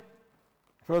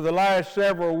for the last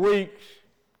several weeks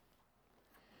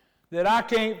that I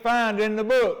can't find in the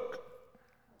book.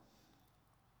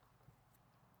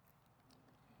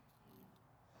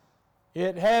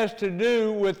 It has to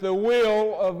do with the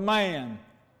will of man.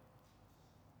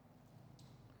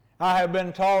 I have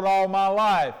been taught all my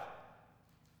life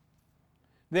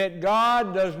that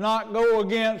God does not go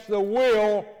against the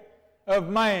will of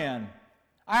man,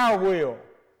 our will.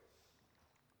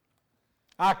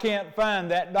 I can't find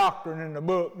that doctrine in the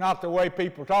book, not the way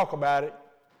people talk about it.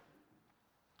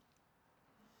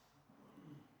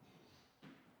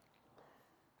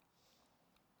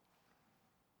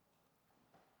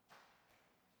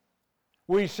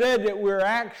 We said that we're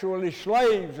actually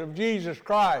slaves of Jesus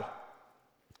Christ,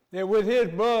 that with His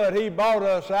blood He bought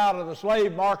us out of the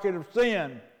slave market of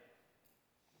sin.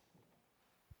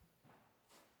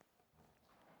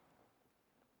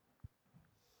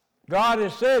 God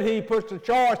has said He puts a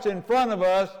choice in front of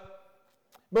us,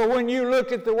 but when you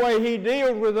look at the way He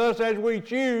deals with us as we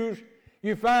choose,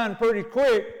 you find pretty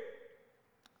quick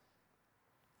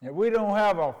that we don't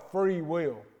have a free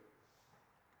will.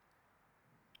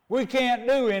 We can't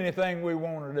do anything we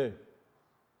want to do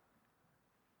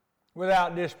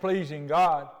without displeasing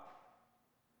God.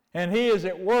 And He is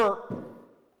at work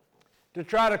to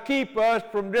try to keep us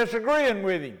from disagreeing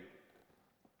with Him.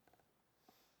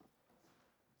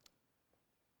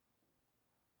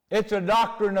 It's a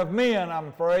doctrine of men, I'm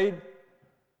afraid.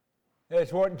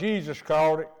 That's what Jesus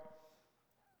called it.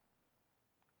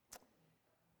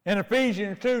 In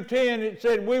Ephesians 2:10 it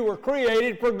said we were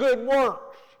created for good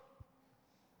works.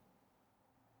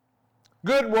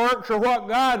 Good works are what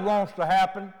God wants to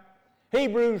happen.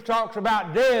 Hebrews talks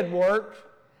about dead works,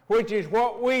 which is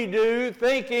what we do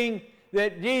thinking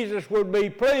that Jesus would be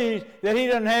pleased that He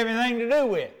doesn't have anything to do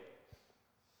with.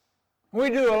 We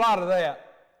do a lot of that.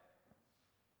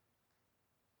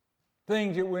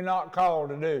 Things that we're not called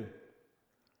to do.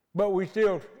 But we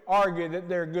still argue that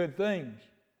they're good things.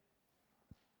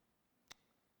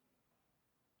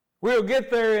 We'll get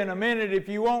there in a minute. If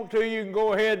you want to, you can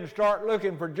go ahead and start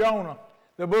looking for Jonah,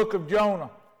 the book of Jonah.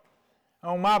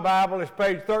 On my Bible, it's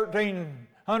page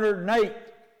 1308.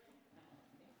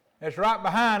 It's right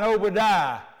behind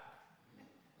Obadiah.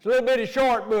 It's a little bitty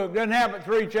short book, doesn't have but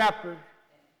 3 chapters.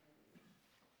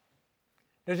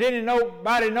 Does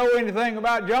anybody know anything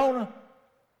about Jonah?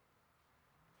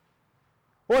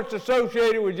 What's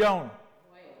associated with Jonah?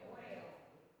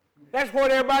 That's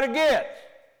what everybody gets.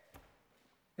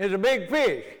 Is a big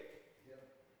fish.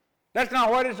 That's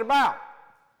not what it's about.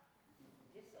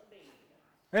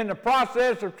 In the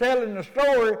process of telling the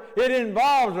story, it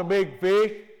involves a big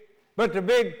fish, but the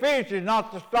big fish is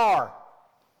not the star.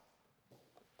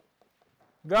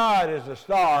 God is the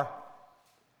star,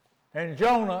 and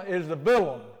Jonah is the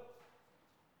villain.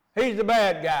 He's the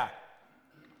bad guy.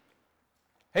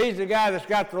 He's the guy that's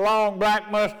got the long black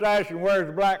mustache and wears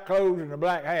the black clothes and the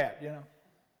black hat, you know.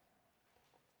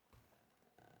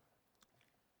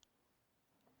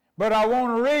 But I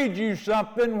want to read you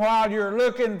something while you're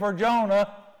looking for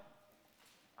Jonah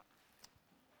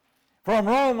from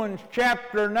Romans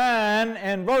chapter 9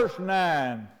 and verse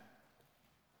 9.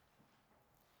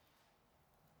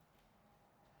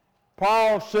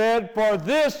 Paul said, "For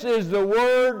this is the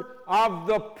word of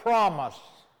the promise."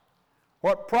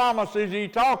 What promise is he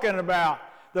talking about?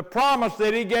 The promise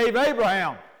that he gave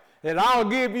Abraham, that I'll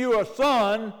give you a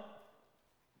son,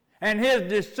 and his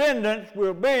descendants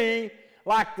will be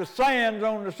like the sands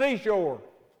on the seashore.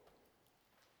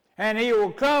 And he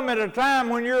will come at a time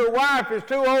when your wife is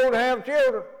too old to have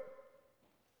children.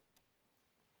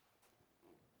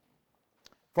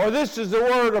 For this is the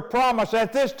word of promise,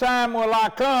 at this time will I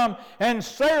come, and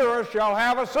Sarah shall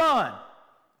have a son.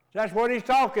 That's what he's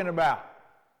talking about.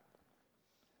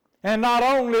 And not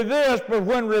only this, but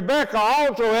when Rebekah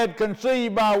also had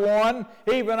conceived by one,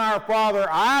 even our father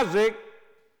Isaac.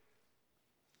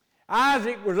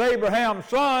 Isaac was Abraham's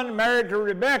son, married to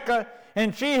Rebekah,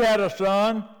 and she had a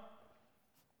son.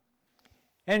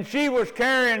 And she was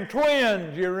carrying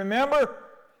twins, you remember?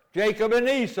 Jacob and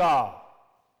Esau.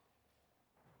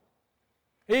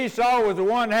 Esau was the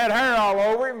one that had hair all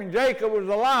over him, and Jacob was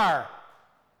a liar.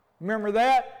 Remember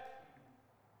that?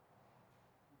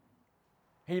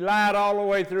 He lied all the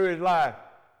way through his life.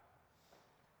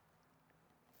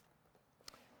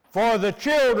 For the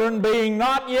children being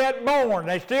not yet born,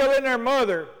 they're still in their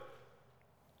mother,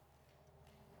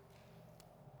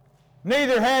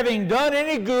 neither having done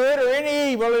any good or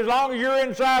any evil. As long as you're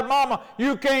inside mama,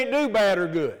 you can't do bad or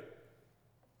good.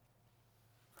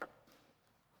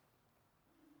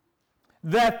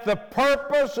 That the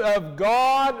purpose of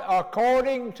God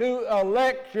according to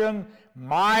election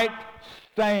might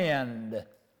stand.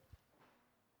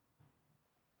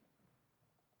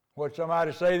 Would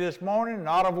somebody say this morning?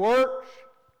 Not of works,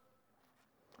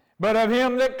 but of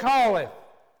him that calleth,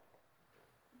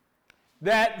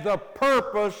 that the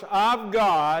purpose of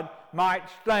God might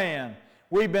stand.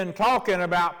 We've been talking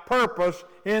about purpose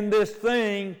in this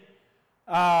thing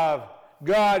of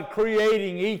God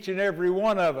creating each and every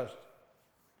one of us.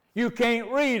 You can't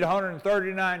read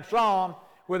 139 Psalms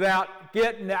without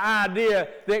getting the idea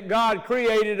that God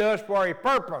created us for a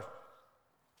purpose.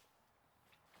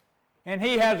 And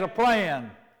he has a plan,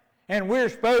 and we're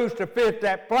supposed to fit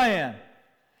that plan.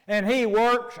 And he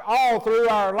works all through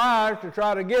our lives to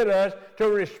try to get us to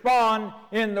respond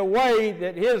in the way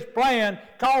that his plan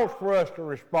calls for us to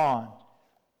respond.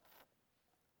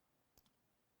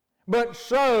 But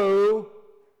so,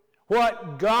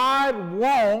 what God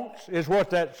wants is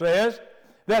what that says,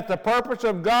 that the purpose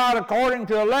of God according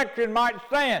to election might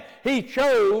stand. He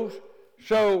chose,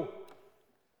 so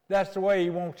that's the way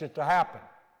he wants it to happen.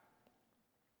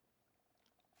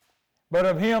 But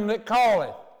of him that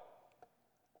calleth.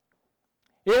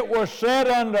 It was said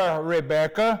unto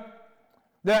Rebekah,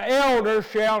 the elder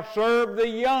shall serve the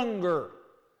younger.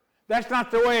 That's not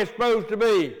the way it's supposed to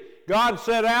be. God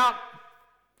set out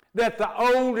that the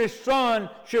oldest son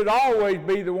should always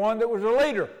be the one that was the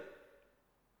leader.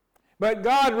 But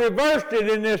God reversed it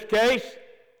in this case.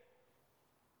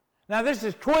 Now this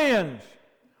is twins.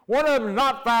 One of them is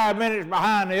not 5 minutes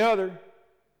behind the other,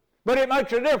 but it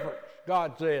makes a difference,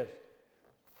 God says.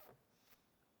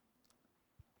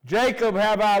 Jacob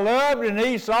have I loved, and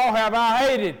Esau have I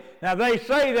hated. Now they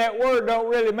say that word don't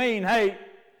really mean hate,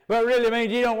 but it really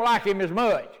means you don't like him as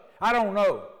much. I don't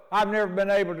know. I've never been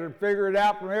able to figure it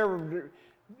out from every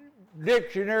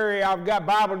dictionary I've got,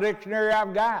 Bible dictionary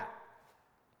I've got.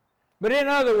 But in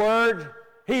other words,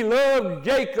 he loved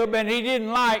Jacob and he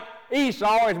didn't like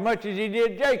Esau as much as he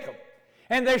did Jacob.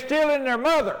 And they're still in their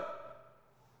mother.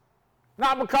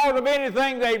 Not because of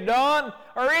anything they've done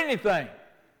or anything.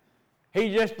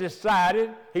 He just decided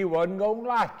he wasn't going to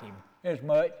like him as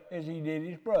much as he did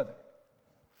his brother.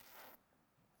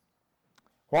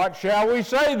 What shall we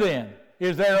say then?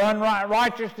 Is there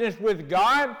unrighteousness with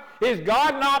God? Is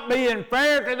God not being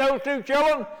fair to those two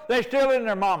children? They're still in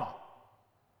their mama.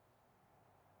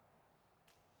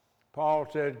 Paul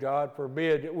said, God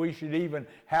forbid that we should even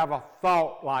have a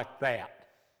thought like that.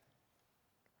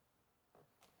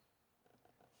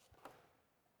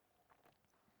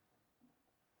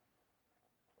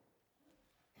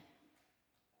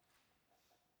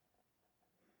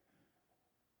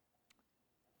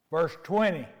 Verse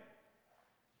 20.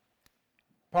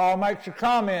 Paul makes a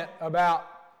comment about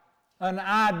an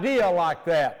idea like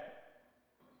that.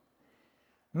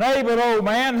 Nay, but old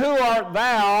man, who art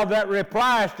thou that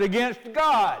repliest against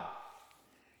God?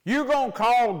 You going to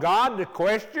call God to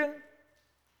question?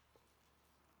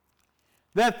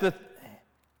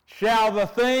 Shall the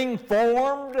thing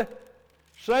formed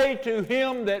say to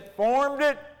him that formed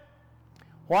it,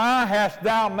 why hast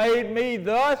thou made me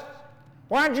thus?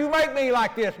 Why did you make me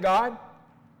like this, God?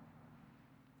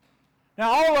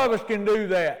 Now, all of us can do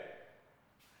that.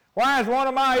 Why is one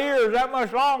of my ears that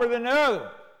much longer than the other?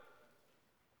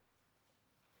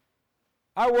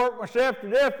 I worked myself to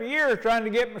death for years trying to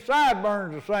get my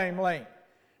sideburns the same length.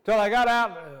 Till I got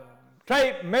out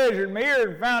tape and measured my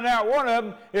ears and found out one of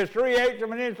them is 3/8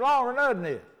 of an inch longer than the other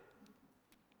is.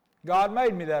 God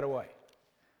made me that way.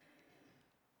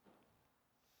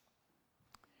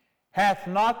 Hath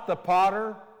not the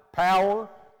potter power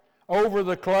over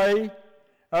the clay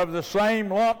of the same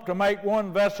lump to make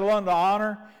one vessel unto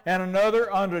honor and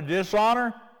another unto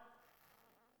dishonor?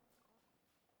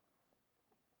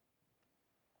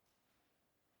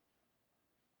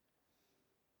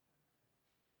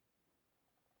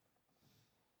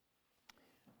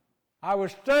 I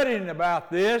was studying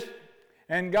about this,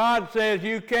 and God says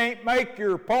you can't make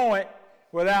your point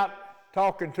without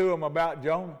talking to him about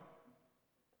Jonah.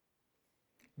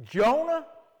 Jonah?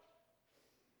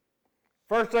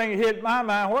 First thing that hit my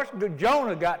mind, what's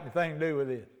Jonah got anything to do with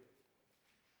this?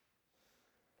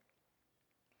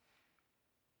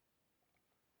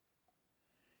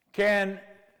 Can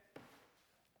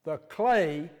the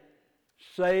clay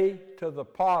say to the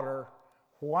potter,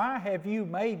 why have you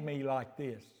made me like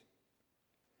this?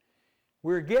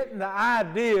 We're getting the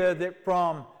idea that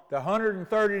from the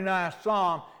 139th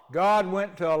Psalm, God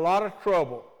went to a lot of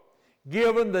trouble,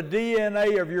 given the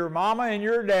DNA of your mama and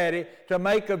your daddy to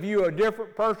make of you a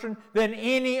different person than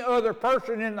any other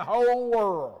person in the whole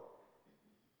world.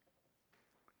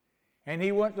 And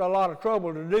he went to a lot of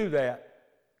trouble to do that.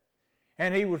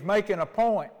 And he was making a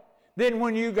point. Then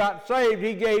when you got saved,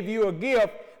 he gave you a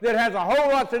gift that has a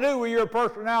whole lot to do with your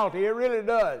personality. It really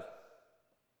does.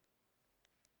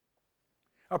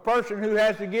 A person who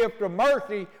has the gift of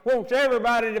mercy wants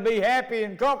everybody to be happy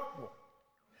and comfortable.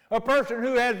 A person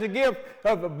who has the gift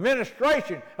of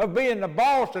administration, of being the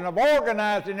boss and of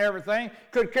organizing everything,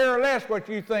 could care less what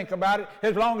you think about it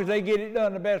as long as they get it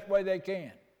done the best way they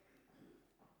can.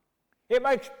 It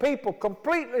makes people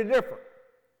completely different.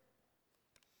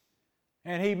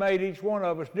 And He made each one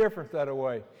of us different that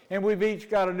way. And we've each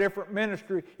got a different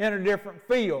ministry in a different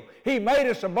field. He made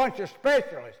us a bunch of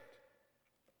specialists.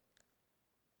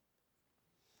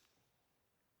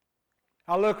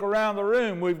 I look around the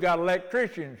room, we've got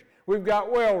electricians, we've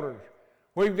got welders,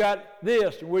 we've got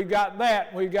this, and we've got that,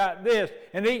 and we've got this,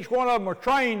 and each one of them are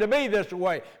trained to be this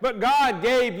way. But God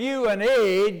gave you an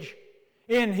edge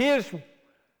in His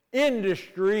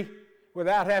industry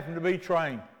without having to be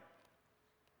trained.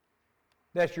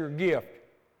 That's your gift.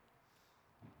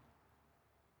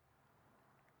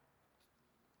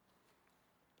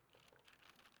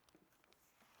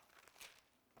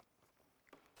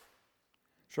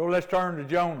 So let's turn to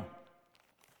Jonah.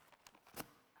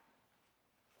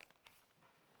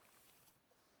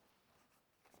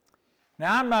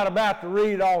 Now, I'm not about to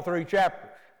read all 3 chapters.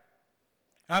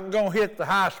 I'm going to hit the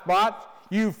high spots.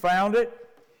 You found it.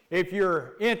 If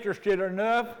you're interested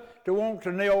enough to want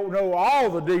to know all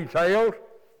the details,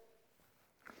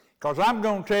 because I'm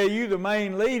going to tell you the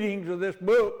main leadings of this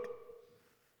book.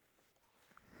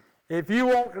 If you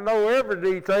want to know every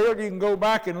detail, you can go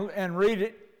back and read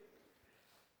it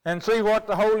and see what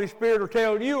the Holy Spirit will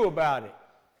tell you about it.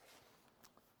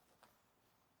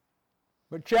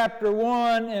 But chapter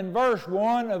 1 and verse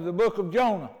 1 of the book of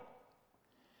Jonah.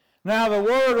 Now the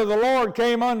word of the Lord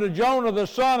came unto Jonah the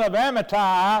son of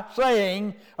Amittai,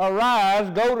 saying, Arise,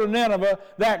 go to Nineveh,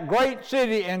 that great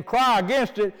city, and cry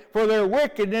against it, for their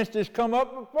wickedness is come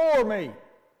up before me.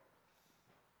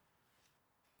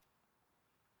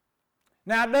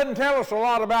 Now it doesn't tell us a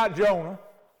lot about Jonah.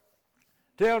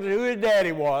 Tells us who his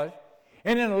daddy was.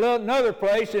 And in another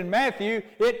place in Matthew,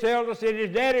 it tells us that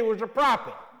his daddy was a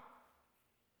prophet,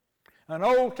 an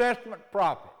Old Testament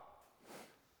prophet.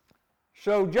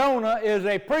 So Jonah is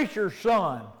a preacher's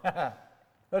son.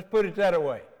 Let's put it that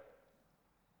way.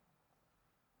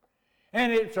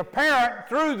 And it's apparent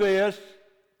through this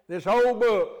whole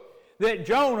book, that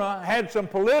Jonah had some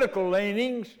political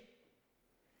leanings,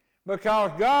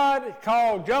 because God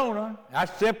called Jonah,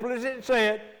 as simple as it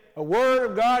said, a word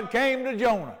of God came to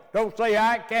Jonah. Don't say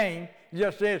how it came. It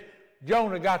just says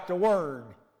Jonah got the word.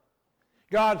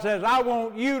 God says, I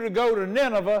want you to go to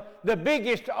Nineveh, the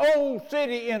biggest old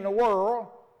city in the world,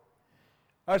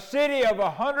 a city of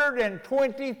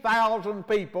 120,000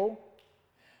 people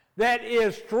that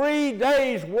is 3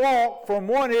 days' walk from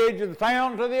one edge of the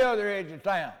town to the other edge of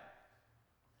town.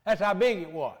 That's how big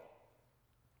it was.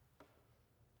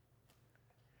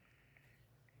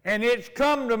 And it's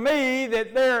come to me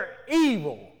that they're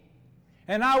evil.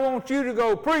 And I want you to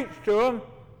go preach to them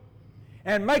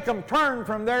and make them turn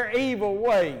from their evil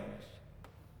ways.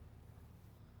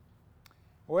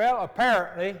 Well,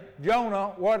 apparently,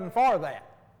 Jonah wasn't for that.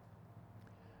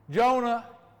 Jonah,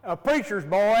 a preacher's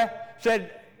boy,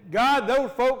 said, God, those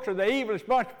folks are the evilest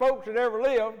bunch of folks that ever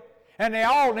lived, and they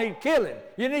all need killing.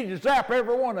 You need to zap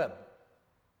every one of them.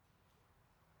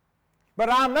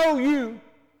 But I know you.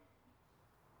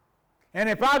 And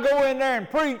if I go in there and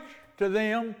preach to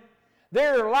them,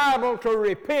 they're liable to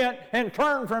repent and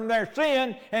turn from their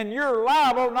sin, and you're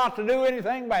liable not to do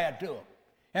anything bad to them.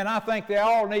 And I think they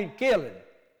all need killing.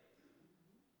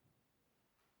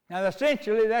 Now,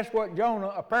 essentially, that's what Jonah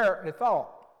apparently thought.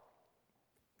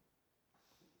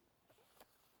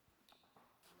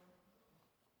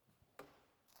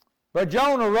 But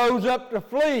Jonah rose up to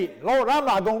flee. Lord, I'm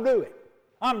not going to do it.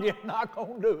 I'm just not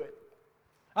going to do it.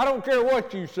 I don't care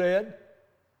what you said.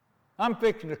 I'm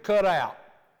fixing to cut out.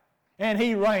 And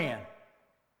he ran.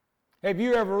 Have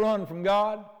you ever run from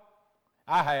God?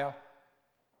 I have.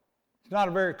 It's not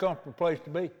a very comfortable place to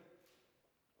be.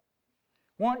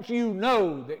 Once you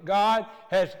know that God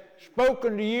has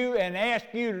spoken to you and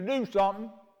asked you to do something,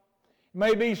 it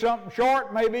may be something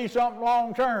short, may be something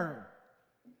long term,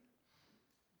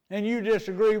 and you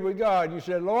disagree with God, you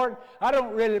said, Lord, I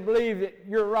don't really believe that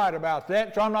you're right about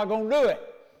that, so I'm not going to do it.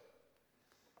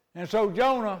 And so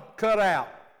Jonah cut out,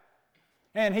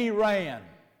 and he ran.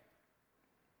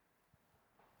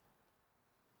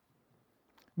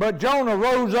 But Jonah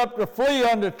rose up to flee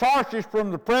unto Tarshish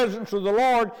from the presence of the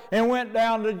Lord and went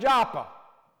down to Joppa.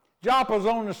 Joppa's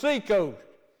on the seacoast.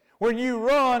 When you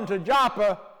run to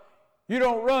Joppa, you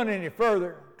don't run any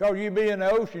further because you'd be in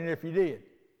the ocean if you did.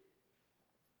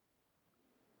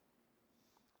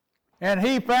 And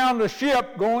he found a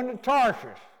ship going to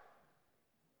Tarshish.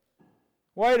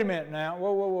 Wait a minute now.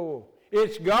 Whoa.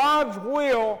 It's God's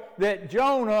will that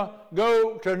Jonah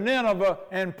go to Nineveh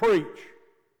and preach.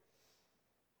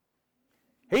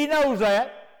 He knows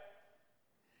that.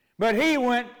 But he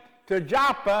went to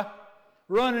Joppa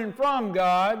running from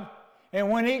God, and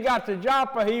when he got to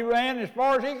Joppa, he ran as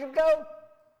far as he could go.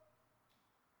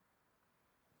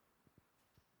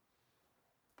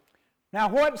 Now,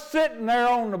 what's sitting there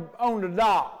on the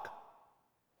dock?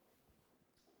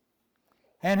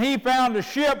 And he found a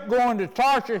ship going to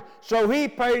Tarshish, so he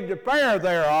paid the fare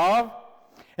thereof,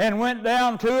 and went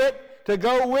down to it to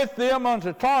go with them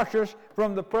unto Tarshish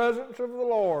from the presence of the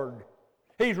Lord.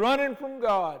 He's running from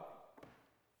God.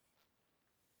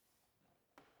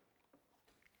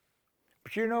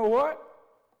 But you know what?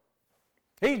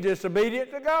 He's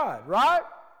disobedient to God, right?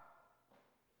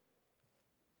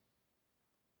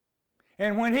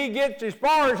 And when he gets as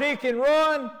far as he can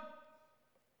run,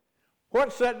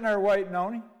 what's sitting there waiting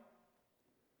on him?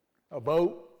 A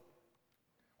boat.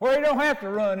 Where he don't have to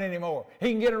run anymore. He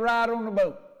can get a ride on the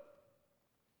boat.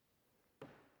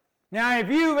 Now, if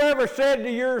you've ever said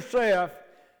to yourself,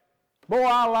 boy,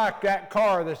 I like that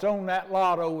car that's on that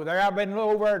lot over there. I've been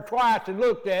over there twice and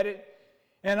looked at it,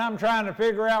 and I'm trying to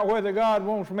figure out whether God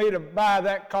wants me to buy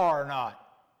that car or not.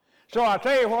 So I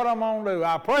tell you what I'm going to do.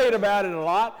 I prayed about it a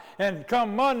lot, and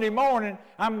come Monday morning,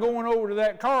 I'm going over to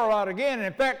that car lot again, and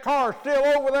if that car's still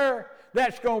over there,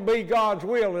 that's going to be God's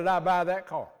will that I buy that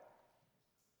car.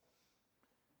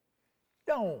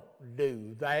 Don't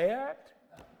do that.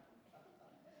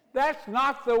 That's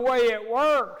not the way it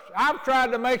works. I've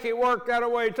tried to make it work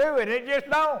that way too, and it just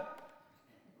don't.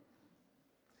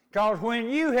 Because when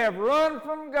you have run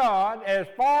from God as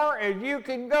far as you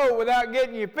can go without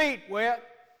getting your feet wet,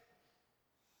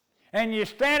 and you're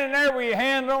standing there with your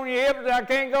hands on your hips, I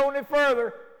can't go any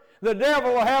further, the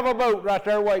devil will have a boat right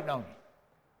there waiting on you.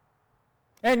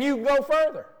 And you can go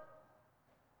further.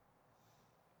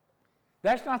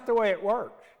 That's not the way it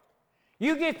works.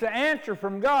 You get the answer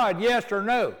from God, yes or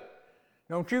no.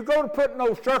 Don't you go to putting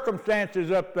those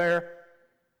circumstances up there,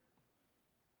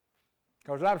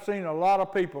 because I've seen a lot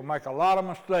of people make a lot of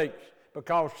mistakes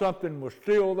because something was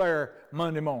still there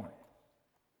Monday morning.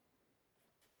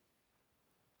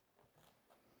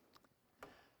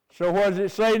 So what does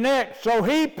it say next? So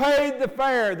he paid the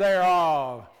fare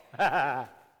thereof.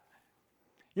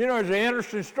 You know, there's an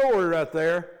interesting story right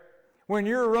there. When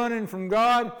you're running from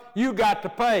God, you got to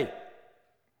pay.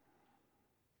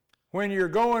 When you're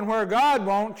going where God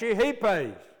wants you, he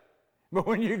pays. But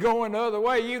when you're going the other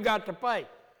way, you got to pay.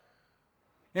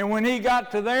 And when he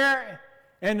got to there,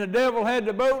 and the devil had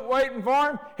the boat waiting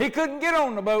for him, he couldn't get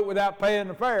on the boat without paying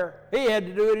the fare. He had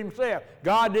to do it himself.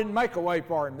 God didn't make a way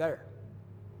for him there.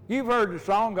 You've heard the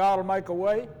song, God will make a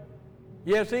way.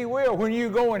 Yes, he will, when you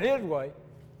go in his way.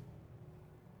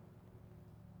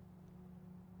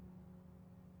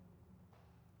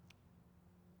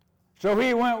 So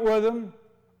he went with them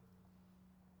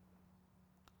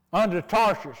unto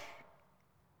Tarshish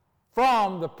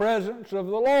from the presence of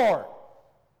the Lord.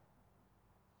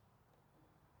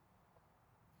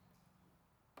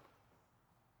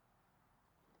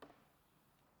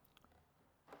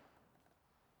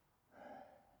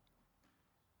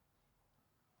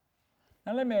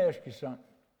 Now let me ask you something.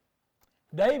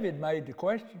 David made the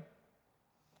question,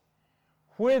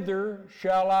 whither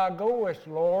shall I goest,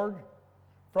 Lord,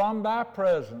 from thy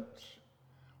presence?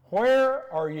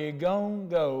 Where are you going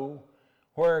to go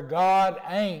where God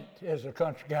ain't, as the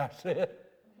country guy said?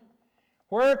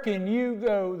 Where can you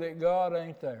go that God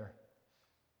ain't there?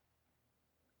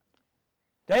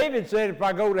 David said, if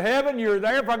I go to heaven, you're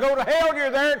there. If I go to hell,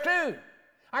 you're there too.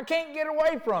 I can't get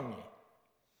away from you.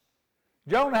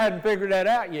 Jonah hadn't figured that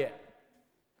out yet,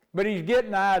 but he's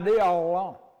getting the idea all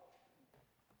along.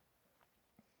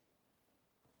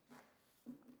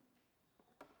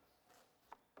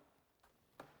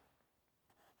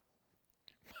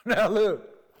 Now look,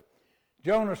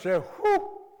 Jonah said, whew,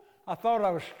 I thought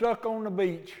I was stuck on the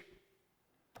beach.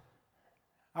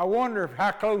 I wonder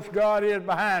how close God is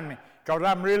behind me, because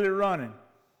I'm really running.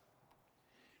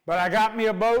 But I got me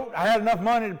a boat. I had enough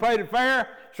money to pay the fare,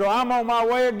 so I'm on my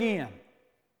way again.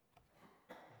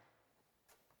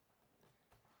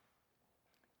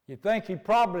 You think he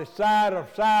probably sighed a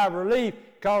sigh of relief,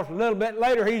 because a little bit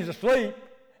later he's asleep.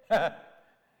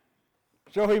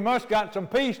 So he must got some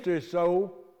peace to his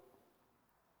soul.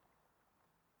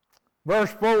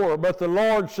 Verse 4, but the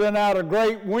Lord sent out a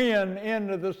great wind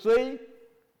into the sea,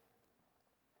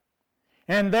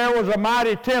 and there was a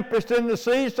mighty tempest in the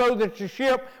sea, so that the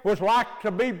ship was like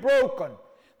to be broken.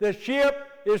 The ship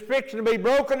is fixing to be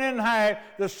broken in half.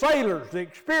 The sailors, the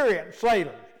experienced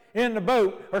sailors in the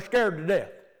boat, are scared to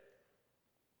death.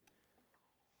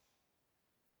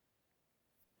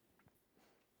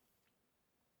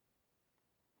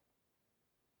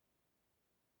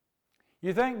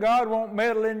 You think God won't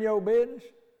meddle in your business?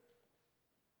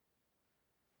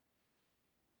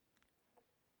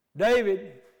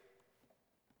 David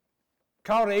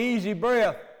caught an easy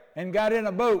breath and got in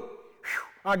a boat.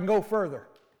 Whew, I can go further.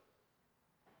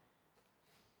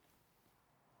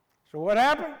 So what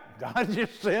happened? God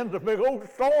just sends a big old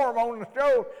storm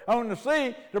on the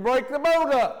sea to break the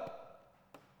boat up.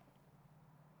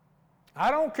 I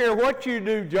don't care what you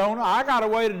do, Jonah. I got a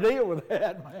way to deal with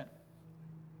that, man.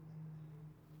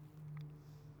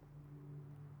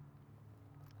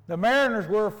 The mariners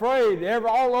were afraid.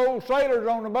 All the old sailors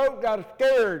on the boat got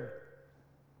scared.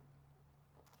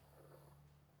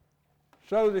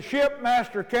 So the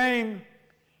shipmaster came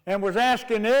and was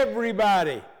asking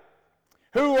everybody,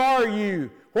 who are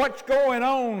you? What's going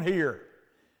on here?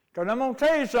 Because I'm going to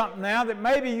tell you something now that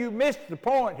maybe you missed the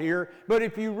point here, but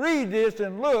if you read this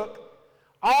and look,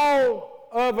 all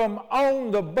of them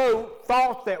on the boat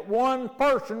thought that one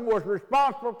person was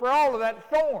responsible for all of that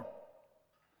storm.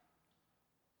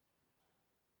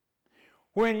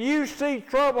 When you see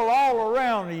trouble all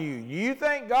around you, do you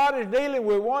think God is dealing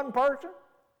with one person?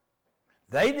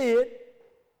 They did.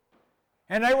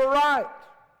 And they were right.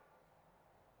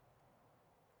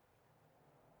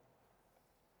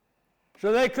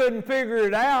 So they couldn't figure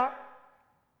it out.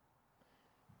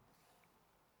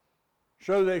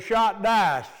 So they shot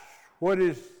dice. What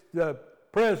is the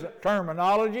present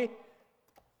terminology?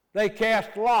 They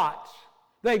cast lots.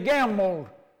 They gambled.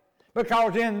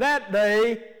 Because in that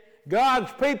day,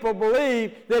 God's people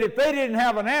believed that if they didn't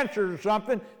have an answer to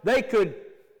something, they could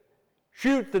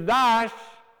shoot the dice.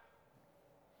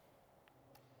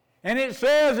 And it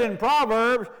says in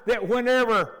Proverbs that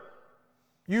whenever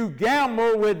you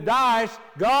gamble with dice,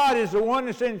 God is the one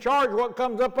that's in charge of what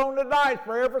comes up on the dice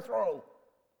for every throw.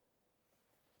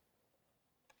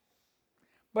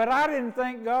 But I didn't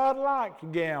think God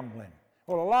liked gambling.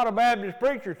 Well, a lot of Baptist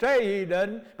preachers tell you he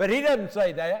doesn't, but he doesn't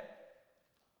say that.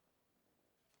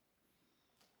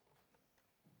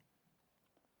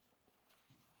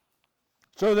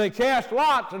 So they cast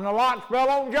lots, and the lots fell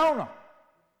on Jonah.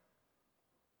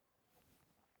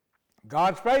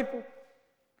 God's faithful.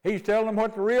 He's telling them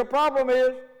what the real problem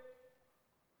is.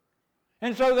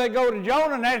 And so they go to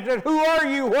Jonah and they said, who are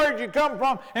you? Where'd you come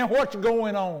from? And what's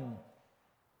going on?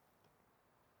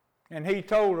 And he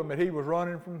told them that he was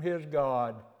running from his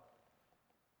God.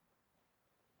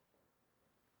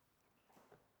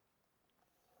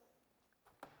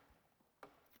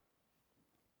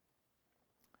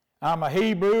 I'm a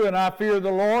Hebrew, and I fear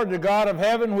the Lord, the God of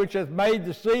heaven, which hath made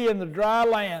the sea and the dry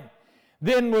land.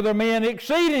 Then were the men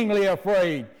exceedingly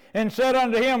afraid, and said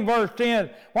unto him, verse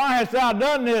 10, why hast thou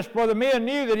done this? For the men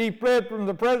knew that he fled from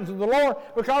the presence of the Lord,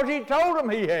 because he told them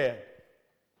he had.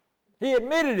 He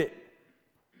admitted it.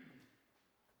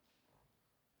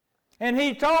 And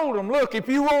he told them, look, if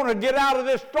you want to get out of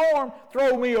this storm,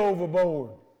 throw me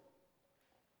overboard.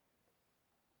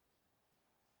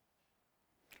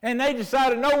 And they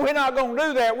decided, no, we're not going to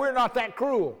do that. We're not that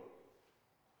cruel.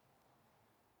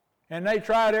 And they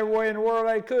tried every way in the world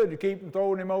they could to keep from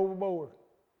throwing him overboard.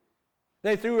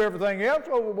 They threw everything else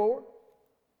overboard.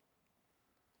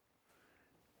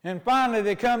 And finally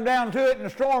they come down to it, and the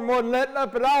storm wasn't letting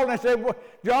up at all. And they said, well,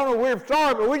 Jonah, we're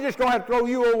sorry, but we're just going to have to throw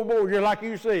you overboard, just like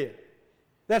you said.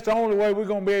 That's the only way we're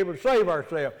going to be able to save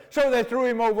ourselves. So they threw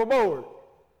him overboard.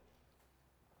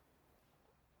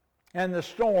 And the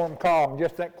storm calmed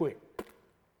just that quick.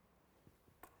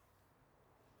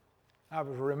 I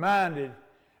was reminded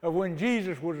of when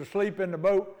Jesus was asleep in the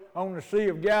boat on the Sea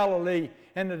of Galilee,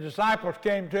 and the disciples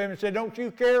came to him and said, don't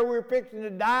you care we're fixing to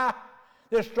die?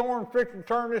 This storm's fixing to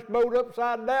turn this boat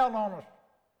upside down on us.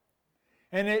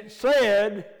 And it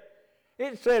said,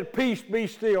 peace be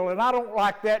still. And I don't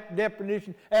like that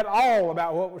definition at all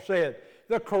about what was said.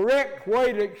 The correct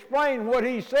way to explain what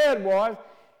he said was,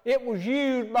 it was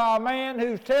used by a man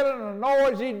who's telling a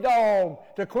noisy dog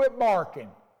to quit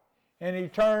barking. And he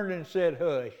turned and said,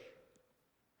 hush.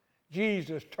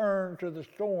 Jesus turned to the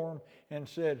storm and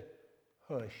said,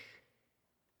 hush.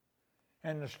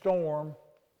 And the storm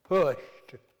hushed.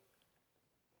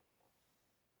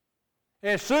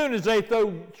 As soon as they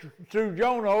threw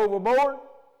Jonah overboard,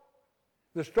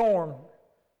 the storm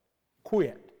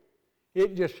quit.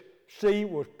 Sea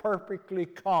was perfectly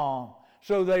calm.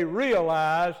 So they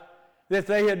realized that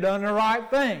they had done the right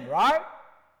thing, right?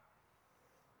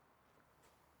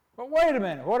 But wait a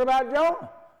minute, what about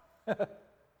Jonah?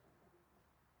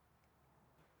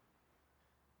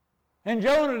 And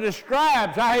Jonah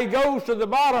describes how he goes to the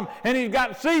bottom and he's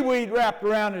got seaweed wrapped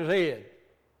around his head.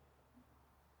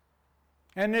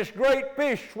 And this great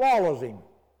fish swallows him.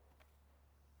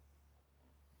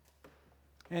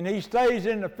 And he stays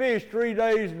in the fish 3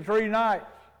 days and 3 nights.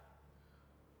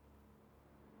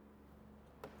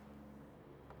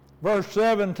 Verse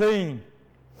 17.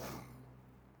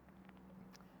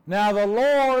 Now the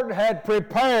Lord had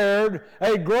prepared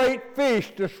a great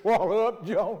fish to swallow up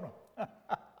Jonah.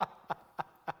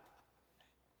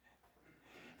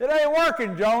 It ain't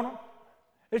working, Jonah.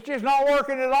 It's just not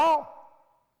working at all.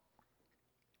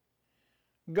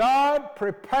 God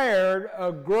prepared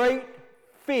a great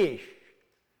fish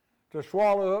to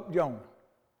swallow up Jonah.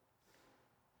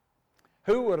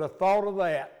 Who would have thought of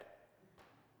that?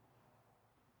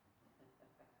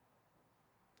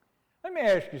 Let me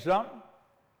ask you something.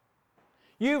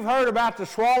 You've heard about the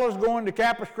swallows going to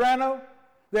Capistrano?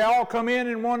 They all come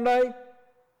in one day?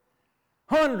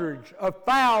 Hundreds of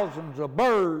thousands of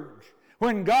birds.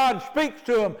 When God speaks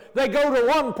to them, they go to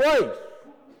one place.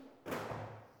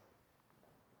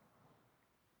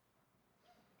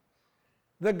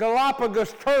 The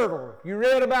Galapagos turtle, you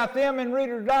read about them in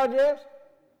Reader's Digest?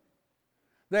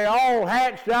 They all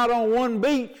hatched out on one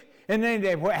beach, and then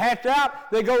they hatch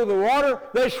out, they go to the water,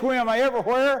 they swim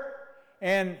everywhere,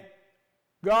 and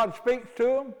God speaks to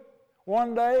them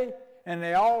one day, and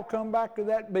they all come back to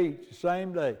that beach the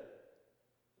same day.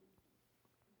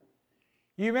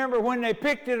 You remember when they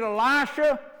picked at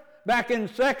Elisha back in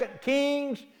 2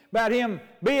 Kings about him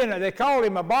being, they called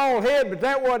him a bald head, but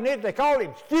that wasn't it. They called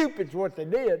him stupid is what they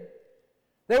did.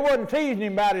 They wasn't teasing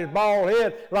him about his bald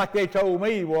head like they told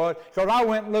me he was, because I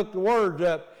went and looked the words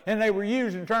up, and they were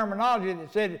using terminology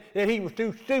that said that he was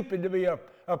too stupid to be a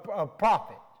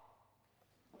prophet.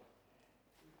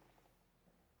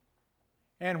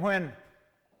 And when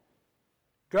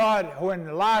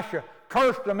Elisha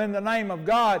cursed them in the name of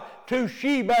God, 2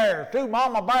 she-bears, 2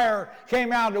 mama bears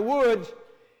came out of the woods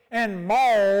and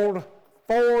mauled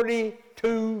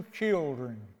 42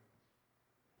 children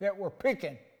that were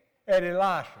picking at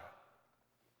Elisha.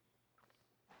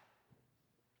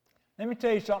 Let me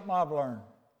tell you something I've learned.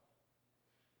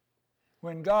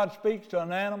 When God speaks to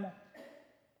an animal,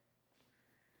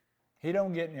 he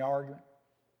don't get in the argument.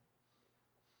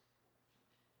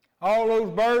 All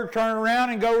those birds turn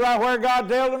around and go right where God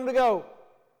tells them to go.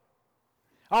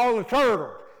 All the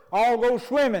turtles all go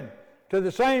swimming to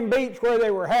the same beach where they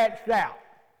were hatched out.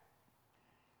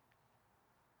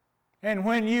 And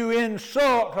when you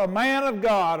insult a man of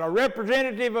God, a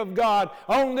representative of God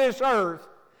on this earth,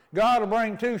 God will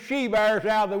bring 2 she-bears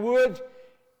out of the woods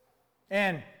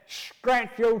and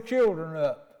scratch your children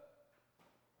up.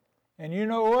 And you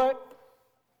know what?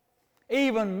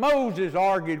 Even Moses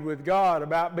argued with God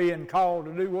about being called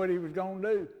to do what he was going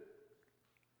to do.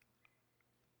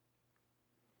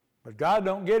 But God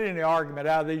don't get any argument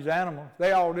out of these animals.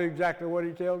 They all do exactly what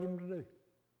he tells them to do.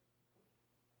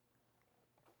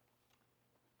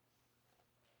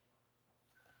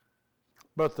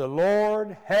 But the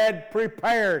Lord had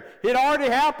prepared. It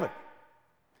already happened.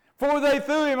 Before they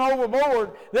threw him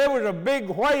overboard, there was a big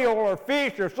whale or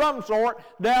fish or some sort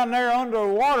down there under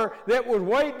the water that was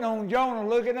waiting on Jonah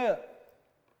looking up.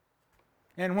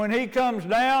 And when he comes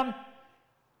down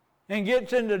and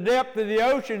gets in the depth of the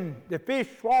ocean, the fish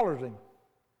swallows him.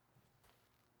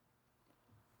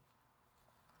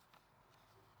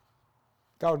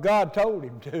 Because God told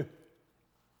him to.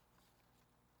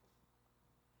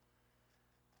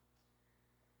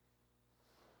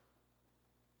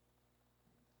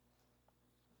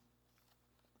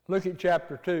 Look at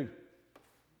chapter 2.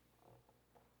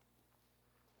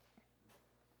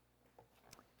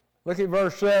 Look at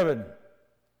verse 7.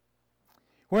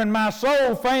 When my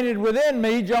soul fainted within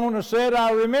me, Jonah said,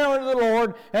 I remembered the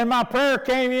Lord, and my prayer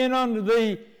came in unto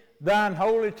thee, thine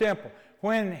holy temple.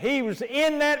 When he was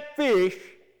in that fish,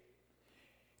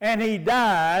 and he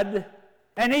died,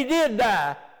 and he did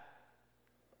die,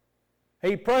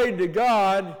 he prayed to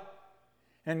God,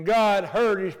 and God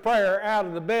heard his prayer out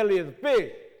of the belly of the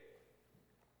fish.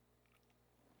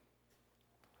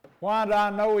 Why do I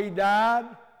know he died?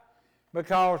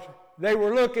 Because they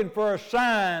were looking for a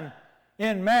sign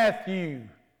in Matthew.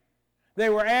 They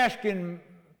were asking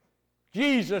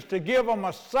Jesus to give them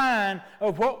a sign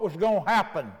of what was going to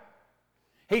happen.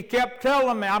 He kept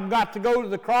telling me, I've got to go to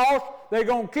the cross, they're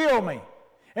going to kill me.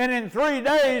 And in 3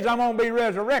 days, I'm going to be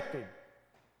resurrected.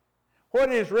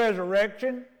 What is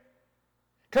resurrection?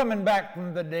 Coming back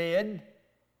from the dead.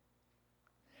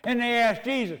 And they asked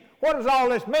Jesus, what does all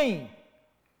this mean?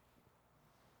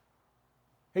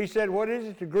 He said, what is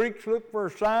it? The Greeks look for a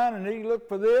sign and he looked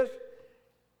for this.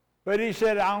 But he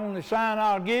said, the only sign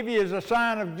I'll give you is a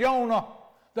sign of Jonah,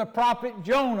 the prophet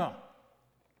Jonah.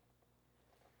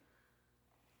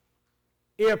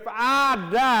 if I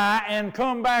die and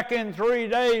come back in 3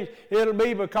 days, it'll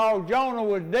be because Jonah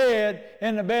was dead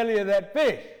in the belly of that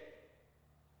fish.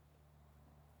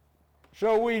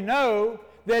 So we know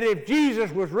that if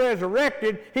Jesus was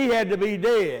resurrected, he had to be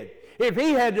dead. If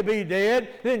he had to be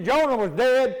dead, then Jonah was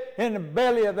dead in the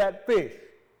belly of that fish.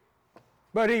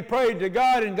 But he prayed to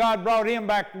God, and God brought him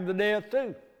back from the death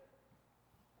too.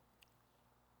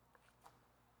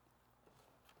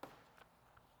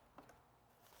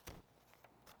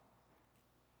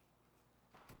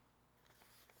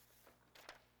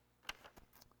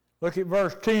 Look at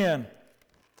verse 10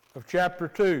 of chapter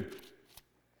 2.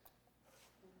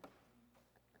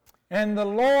 And the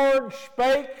Lord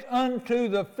spake unto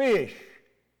the fish,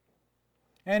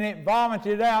 and it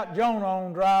vomited out Jonah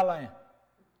on dry land.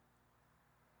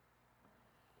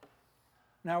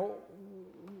 Now,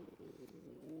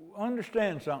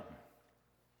 understand something.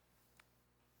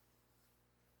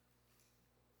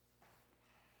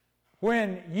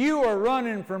 When you are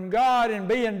running from God and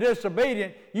being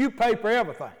disobedient, you pay for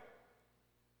everything.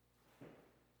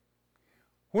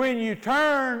 When you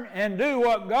turn and do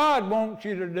what God wants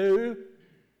you to do,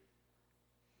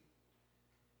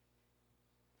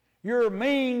 your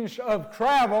means of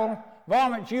travel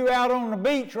vomits you out on the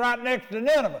beach right next to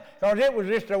Nineveh, because it was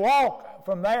just a walk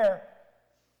from there.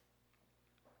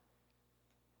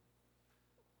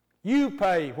 You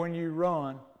pay when you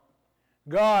run.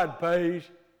 God pays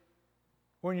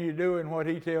when you're doing what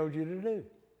he tells you to do.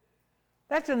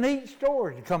 That's a neat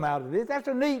story to come out of this. That's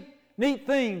a neat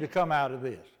thing to come out of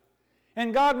this.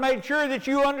 And God made sure that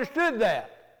you understood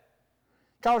that.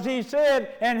 Because he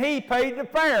said, and he paid the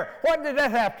fare. What did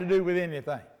that have to do with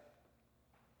anything?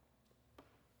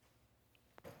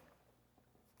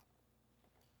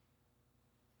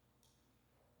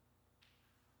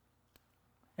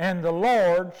 And the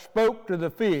Lord spoke to the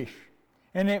fish,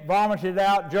 and it vomited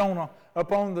out Jonah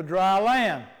upon the dry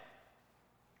land,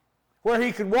 where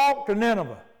he could walk to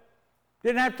Nineveh.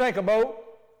 Didn't have to take a boat.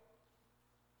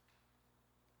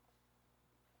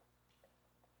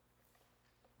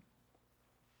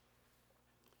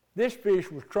 This fish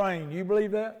was trained. You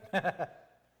believe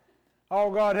that?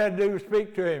 All God had to do was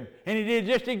speak to him. And he did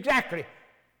just exactly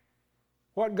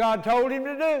what God told him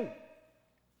to do.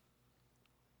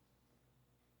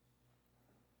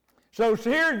 So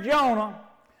here's Jonah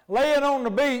laying on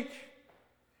the beach.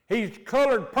 He's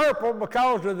colored purple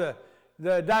because of the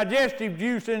digestive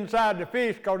juice inside the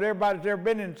fish, because everybody's ever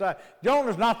been inside.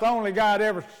 Jonah's not the only guy that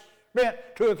ever spent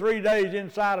 2 or 3 days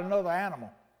inside another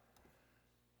animal.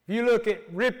 If you look at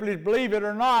Ripley's Believe It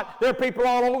or Not, there are people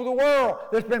all over the world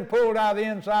that's been pulled out of the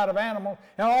inside of animals,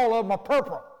 and all of them are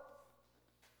purple.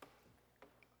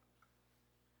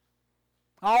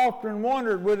 I often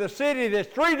wondered, with a city that's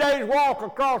 3 days walk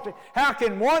across it, how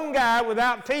can one guy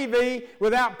without TV,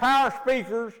 without power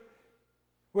speakers,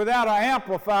 without an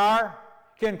amplifier,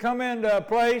 can come into a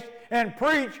place and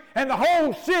preach, and the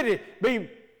whole city be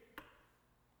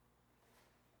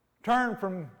turned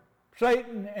from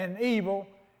Satan and evil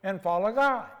and follow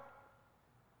God?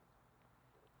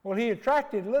 Well, he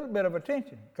attracted a little bit of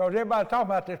attention, because everybody's talking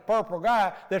about this purple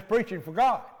guy that's preaching for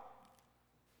God.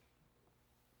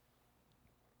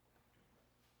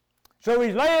 So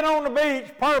he's laying on the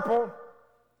beach, purple,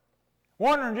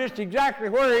 wondering just exactly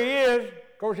where he is.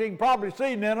 Of course, he can probably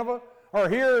see Nineveh, or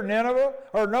hear Nineveh,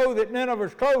 or know that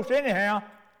Nineveh's close anyhow.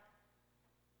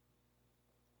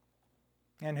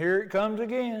 And here it comes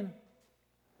again.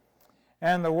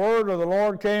 And the word of the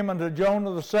Lord came unto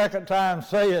Jonah the second time,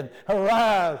 saying,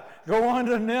 Arise, go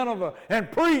unto Nineveh,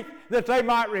 and preach that they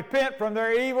might repent from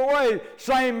their evil ways.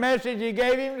 Same message he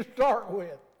gave him to start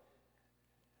with.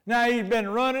 Now he's been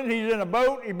running, he's in a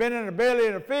boat, he's been in the belly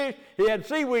of a fish, he had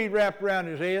seaweed wrapped around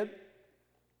his head.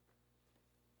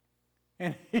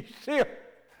 And he's still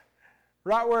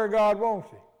right where God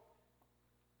wants him.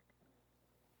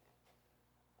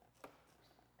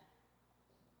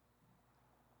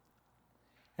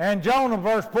 And Jonah,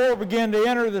 verse 4, began to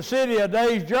enter the city a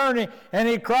day's journey, and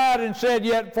he cried and said,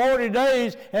 Yet 40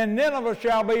 days, and Nineveh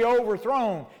shall be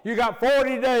overthrown. You got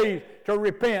 40 days to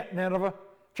repent, Nineveh.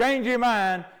 Change your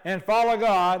mind and follow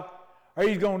God, or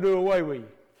he's going to do away with you.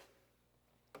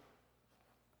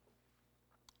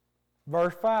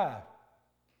 Verse 5.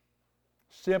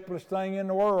 Simplest thing in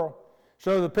the world.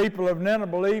 So the people of Nineveh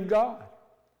believed God.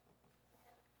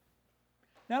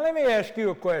 Now let me ask you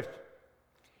a question.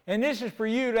 And this is for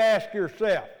you to ask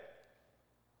yourself.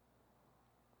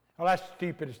 Well, that's the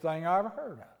stupidest thing I ever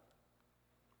heard of.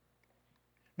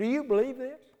 Do you believe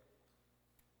this?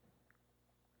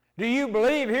 Do you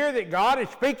believe here that God is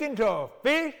speaking to a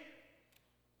fish?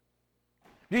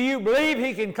 Do you believe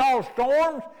he can cause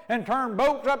storms and turn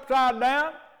boats upside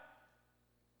down?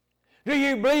 Do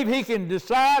you believe he can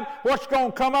decide what's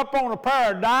going to come up on a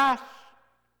pair of dice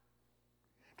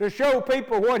to show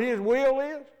people what his will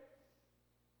is?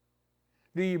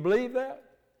 Do you believe that?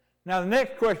 Now the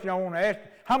next question I want to ask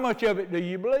you, how much of it do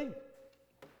you believe?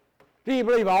 Do you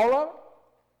believe all of it?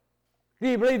 Do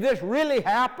you believe this really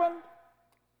happened?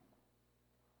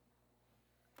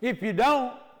 If you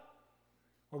don't,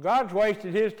 well, God's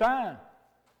wasted his time,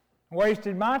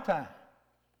 wasted my time,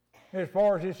 as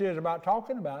far as this is about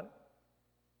talking about it.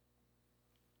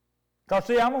 Because,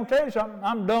 see, I'm going to tell you something.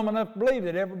 I'm dumb enough to believe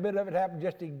that every bit of it happened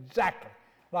just exactly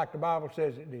like the Bible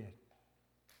says it did.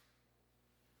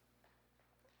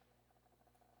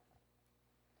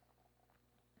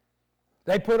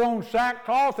 They put on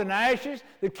sackcloth and ashes.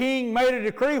 The king made a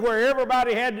decree where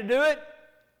everybody had to do it.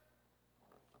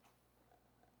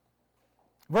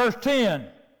 Verse 10,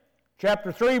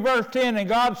 chapter 3, verse 10, and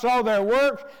God saw their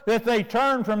works, that they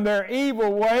turned from their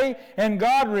evil way, and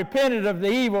God repented of the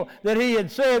evil that he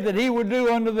had said that he would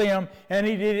do unto them, and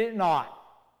he did it not.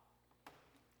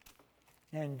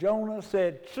 And Jonah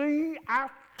said, see, I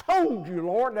told you,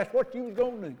 Lord, that's what you was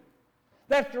going to do.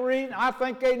 That's the reason I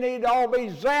think they need to all be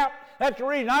zapped. That's the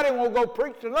reason I didn't want to go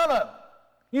preach to none of them.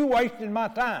 You wasted my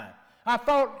time. I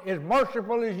thought as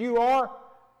merciful as you are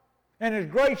and as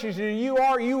gracious as you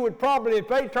are, you would probably, if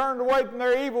they turned away from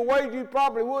their evil ways, you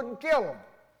probably wouldn't kill them.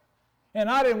 And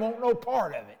I didn't want no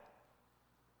part of it.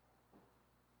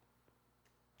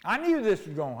 I knew this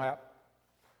was going to happen.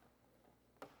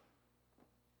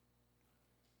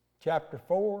 Chapter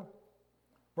 4,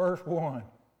 verse 1.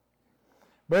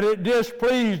 But it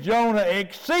displeased Jonah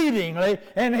exceedingly,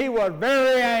 and he was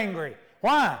very angry.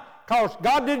 Why? Because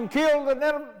God didn't kill the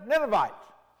Ninevites.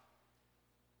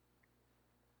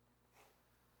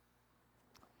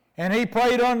 And he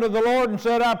prayed unto the Lord and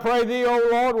said, I pray thee, O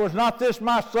Lord, was not this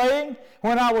my saying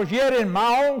when I was yet in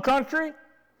my own country?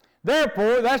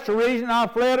 Therefore, that's the reason I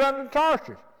fled unto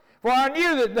Tarshish. For I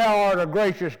knew that thou art a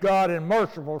gracious God and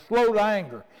merciful, slow to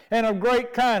anger, and of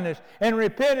great kindness, and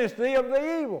repentest thee of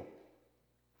the evil.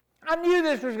 I knew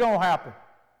this was going to happen.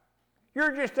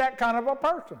 You're just that kind of a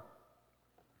person.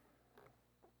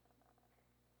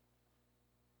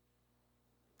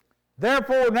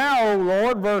 Therefore now, O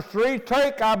Lord, verse 3,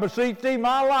 take, I beseech thee,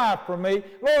 my life from me.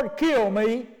 Lord, kill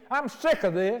me. I'm sick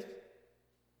of this.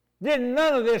 Didn't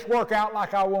none of this work out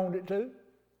like I wanted it to?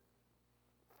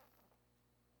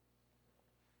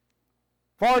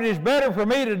 For it is better for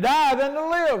me to die than to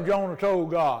live, Jonah told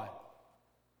God.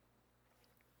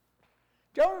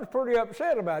 Jonah's pretty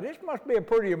upset about it. This must be a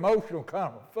pretty emotional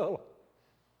kind of fellow.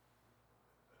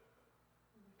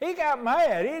 He got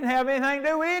mad. He didn't have anything to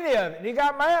do with any of it. He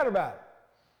got mad about it.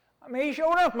 I mean, he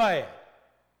showed up mad.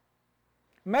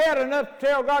 Mad enough to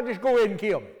tell God, just go ahead and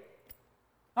kill me.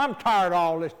 I'm tired of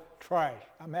all this trash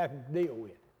I'm having to deal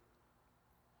with.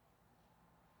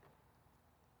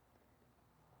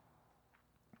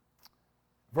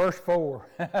 Verse 4.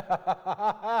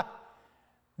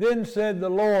 Then said the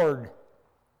Lord,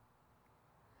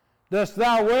 dost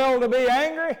thou well to be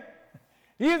angry?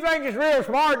 Do you think it's real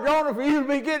smart, Jonah, for you to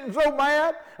be getting so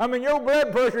mad? I mean, your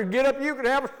blood pressure would get up, you could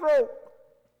have a stroke.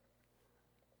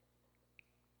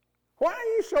 Why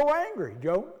are you so angry,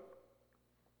 Jonah?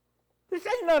 This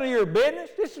ain't none of your business.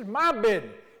 This is my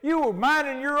business. You were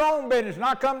minding your own business, and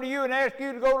I come to you and ask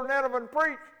you to go to Nineveh and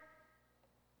preach.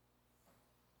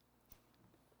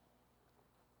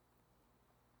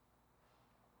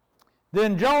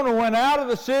 Then Jonah went out of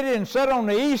the city and sat on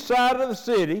the east side of the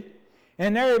city,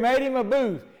 and there he made him a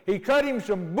booth. He cut him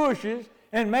some bushes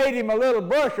and made him a little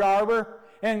brush arbor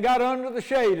and got under the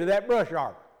shade of that brush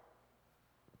arbor.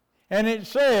 And it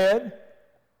said,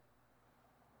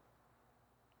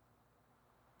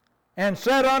 and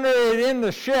sat under it in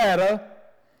the shadow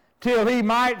till he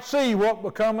might see what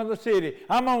become of the city.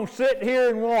 I'm going to sit here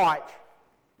and watch,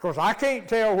 because I can't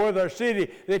tell whether a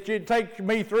city that it takes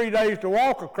me 3 days to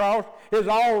walk across is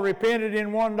all repented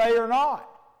in one day or not.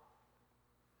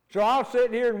 So I'll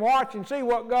sit here and watch and see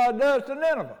what God does to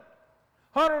Nineveh.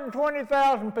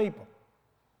 120,000 people.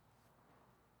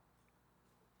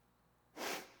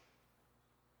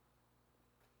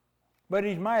 But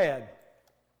he's mad.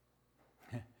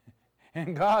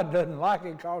 And God doesn't like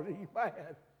it because he's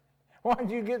mad. Why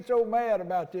did you get so mad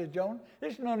about this, Jonah?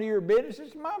 This is none of your business. This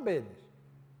is my business.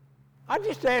 I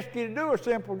just asked you to do a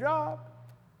simple job.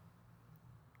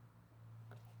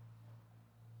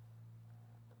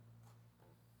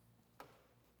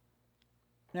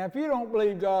 Now, if you don't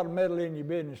believe God will meddle in your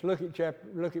business, look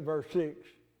at verse 6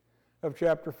 of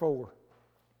chapter 4.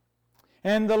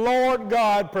 And the Lord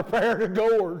God prepared a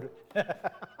gourd.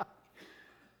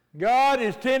 God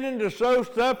is tending to show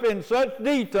stuff in such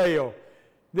detail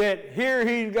that here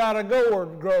he's got a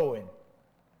gourd growing.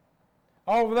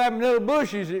 All of them little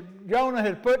bushes that Jonah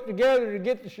has put together to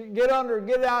get under,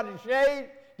 get out of the shade,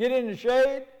 get in the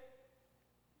shade.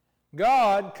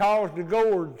 God caused the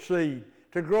gourd seed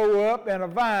to grow up and a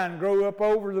vine grow up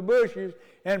over the bushes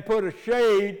and put a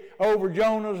shade over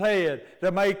Jonah's head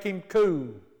to make him cool.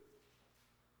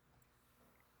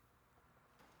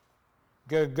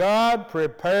 God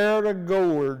prepared a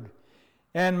gourd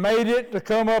and made it to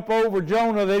come up over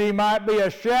Jonah that he might be a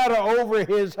shadow over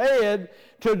his head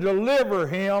to deliver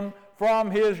him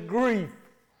from his grief.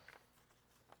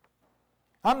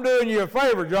 I'm doing you a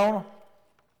favor, Jonah.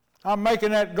 I'm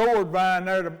making that gourd vine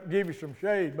there to give you some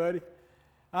shade, buddy.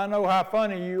 I know how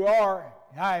funny you are,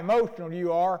 how emotional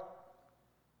you are.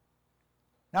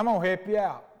 I'm going to help you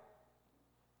out.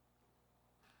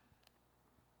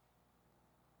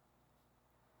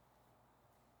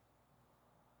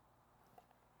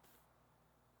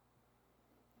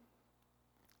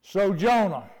 So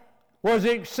Jonah was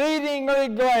exceedingly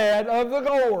glad of the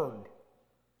gourd.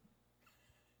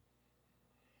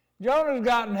 Jonah's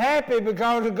gotten happy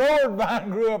because the gourd vine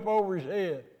grew up over his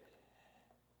head.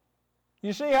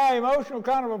 You see how emotional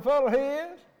kind of a fellow he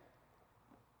is?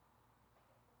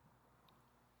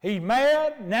 He's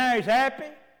mad, now he's happy.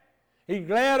 He's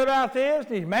glad about this,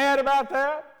 he's mad about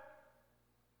that.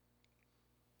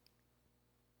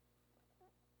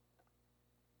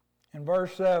 In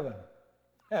verse 7,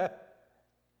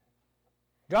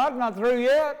 God's not through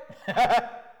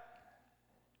yet.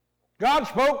 God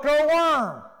spoke to a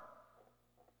worm.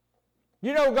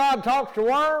 You know God talks to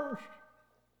worms?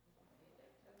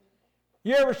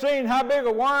 You ever seen how big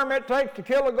a worm it takes to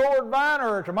kill a gourd vine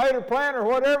or a tomato plant or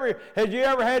whatever? Has you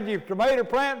ever had your tomato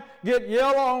plant get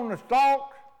yellow on the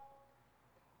stalks?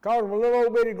 Because of a little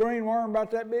old bitty green worm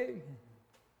about that big?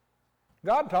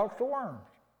 God talks to worms.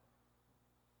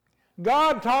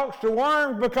 God talks to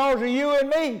worms because of you and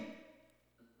me.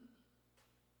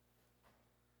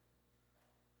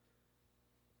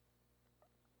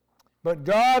 But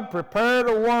God prepared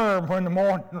a worm when the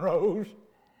morning rose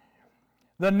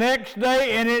the next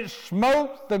day, and it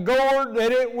smote the gourd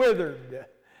that it withered.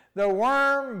 The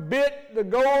worm bit the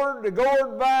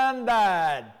gourd vine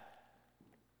died.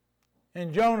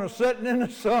 And Jonah sitting in the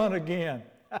sun again.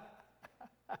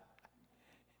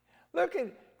 Look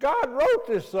at, God wrote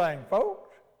this thing,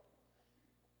 folks.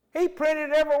 He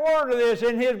printed every word of this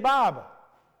in his Bible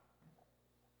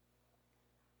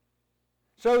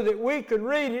so that we could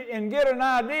read it and get an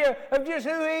idea of just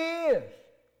who he is.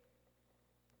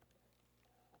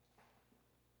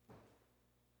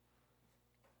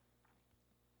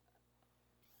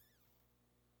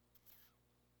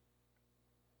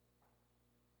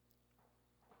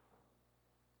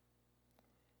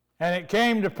 And it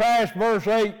came to pass, verse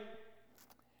 8,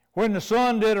 when the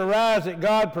sun did arise, that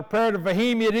God prepared a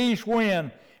vehement east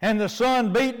wind, and the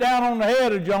sun beat down on the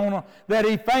head of Jonah, that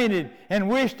he fainted and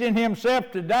wished in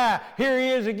himself to die. Here he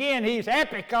is again. He's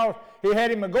happy because he had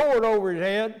him a gourd over his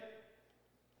head.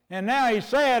 And now he's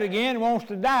sad again and wants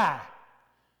to die.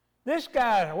 This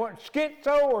guy, what,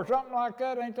 schizo or something like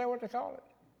that? Ain't that what they call it?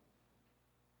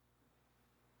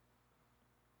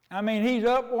 I mean, he's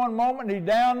up one moment, he's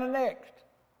down the next.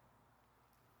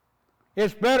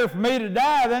 It's better for me to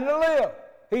die than to live.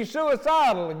 He's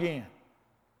suicidal again.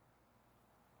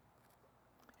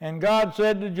 And God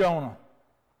said to Jonah,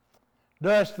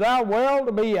 dost thou well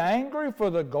to be angry for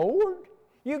the gourd?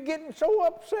 You getting so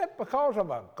upset because of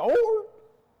a gourd?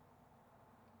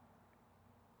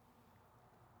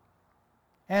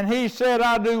 And he said,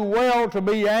 I do well to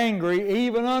be angry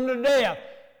even unto death.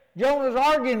 Jonah's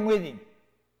arguing with him.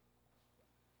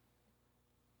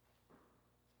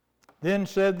 Then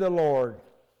said the Lord.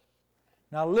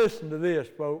 Now listen to this,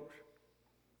 folks.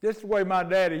 This is the way my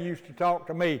daddy used to talk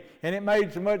to me, and it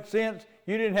made so much sense,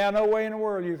 you didn't have no way in the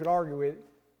world you could argue with it.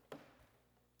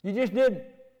 You just didn't.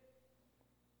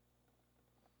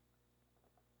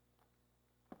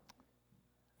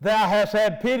 Thou hast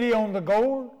had pity on the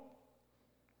gourd,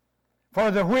 for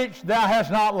the which thou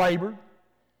hast not labored,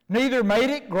 neither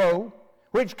made it grow,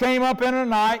 which came up in a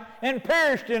night and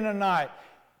perished in a night.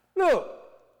 Look.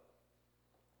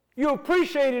 You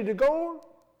appreciated the gourd.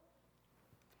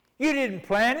 You didn't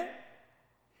plant it.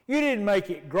 You didn't make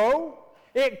it grow.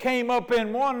 It came up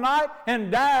in one night and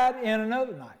died in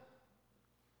another night.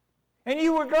 And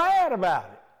you were glad about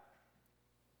it.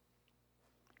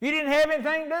 You didn't have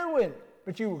anything to do with it,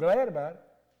 but you were glad about it.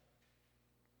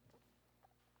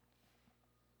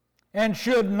 And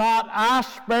should not I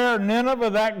spare Nineveh,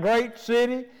 that great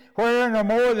city, wherein are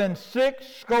more than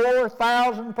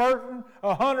 60,000 persons,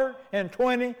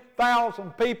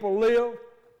 120,000 people live,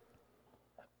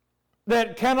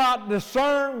 that cannot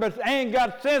discern, but ain't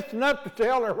got sense enough to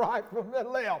tell their right from their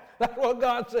left. That's what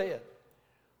God said.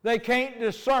 They can't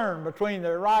discern between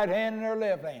their right hand and their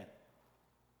left hand.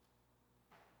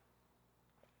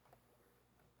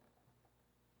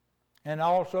 And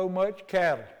also much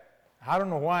cattle. I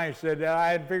don't know why he said that.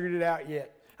 I hadn't figured it out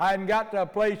yet. I hadn't got to a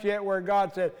place yet where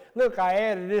God said, look, I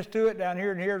added this to it down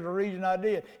here, and here's the reason I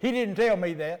did. He didn't tell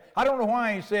me that. I don't know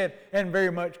why he said, and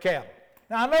very much cattle.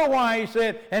 Now, I know why he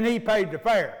said, and he paid the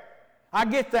fare. I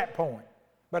get that point.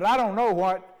 But I don't know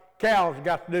what cows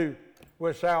got to do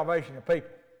with salvation of people.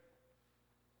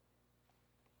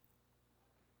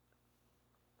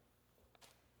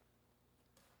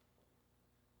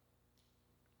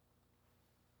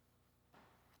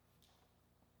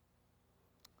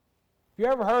 You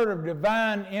ever heard of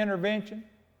divine intervention?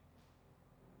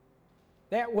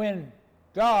 That when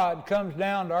God comes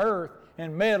down to earth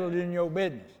and meddles in your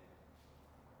business.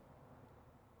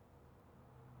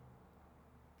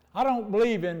 I don't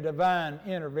believe in divine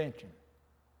intervention.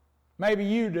 Maybe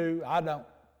you do, I don't.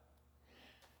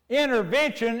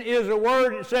 Intervention is a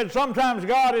word that said sometimes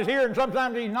God is here and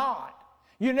sometimes He's not.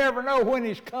 You never know when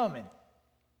He's coming.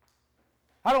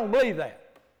 I don't believe that.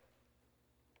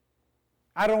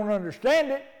 I don't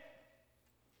understand it.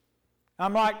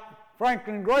 I'm like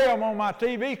Franklin Graham on my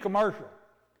TV commercial.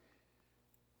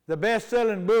 The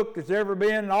best-selling book that's ever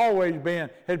been and always been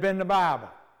has been the Bible.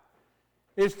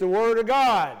 It's the Word of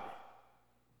God.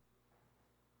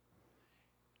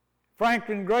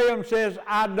 Franklin Graham says,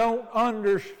 I don't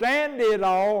understand it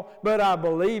all, but I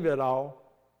believe it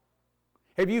all.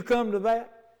 Have you come to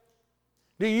that?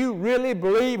 Do you really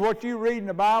believe what you read in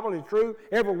the Bible is true,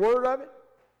 every word of it?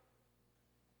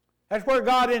 That's where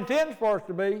God intends for us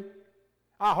to be.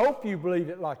 I hope you believe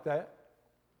it like that.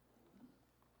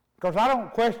 Because I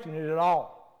don't question it at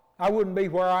all. I wouldn't be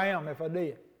where I am if I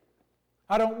did.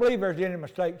 I don't believe there's any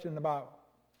mistakes in the Bible.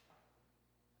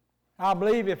 I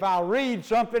believe if I read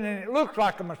something and it looks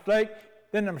like a mistake,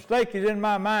 then the mistake is in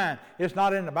my mind. It's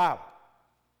not in the Bible.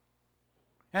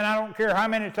 And I don't care how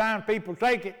many times people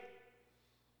take it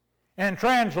and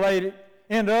translate it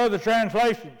into other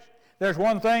translations. There's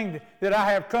one thing that I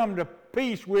have come to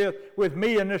peace with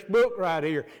me in this book right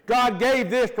here. God gave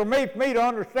this for me to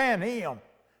understand Him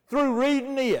through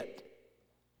reading it.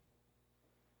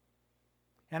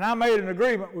 And I made an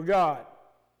agreement with God.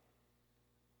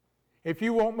 If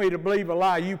you want me to believe a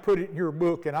lie, you put it in your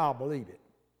book and I'll believe it.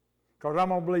 Because I'm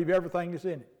going to believe everything that's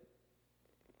in it.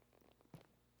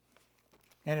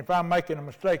 And if I'm making a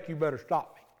mistake, you better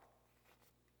stop me.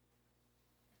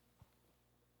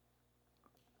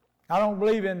 I don't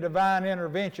believe in divine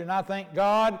intervention. I think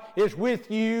God is with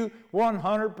you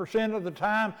 100% of the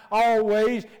time,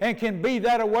 always, and can be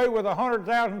that way with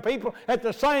 100,000 people at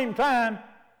the same time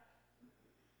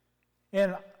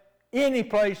in any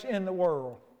place in the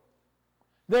world.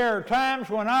 There are times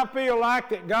when I feel like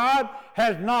that God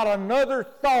has not another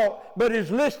thought, but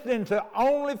is listening to the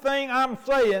only thing I'm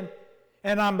saying,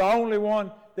 and I'm the only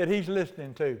one that He's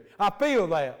listening to. I feel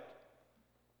that.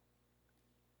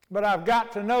 But I've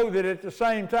got to know that at the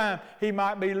same time, He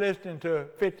might be listening to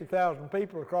 50,000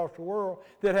 people across the world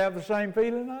that have the same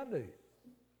feeling I do.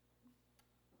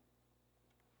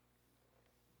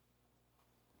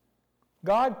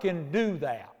 God can do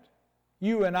that.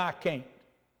 You and I can't.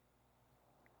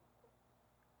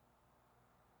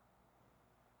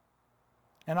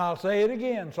 And I'll say it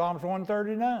again, Psalms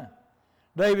 139.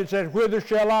 David says, whither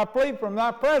shall I flee from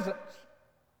thy presence?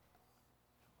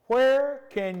 Where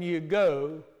can you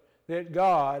go that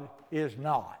God is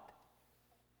not?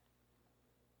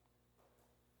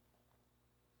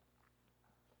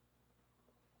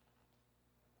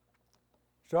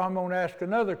 So I'm going to ask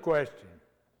another question.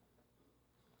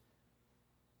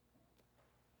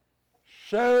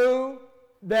 So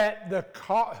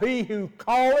that he who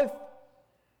calleth,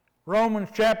 Romans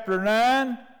chapter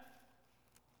 9,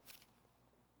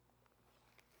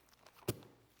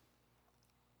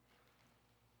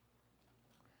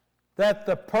 that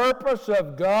the purpose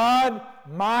of God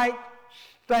might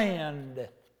stand.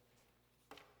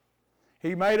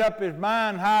 He made up His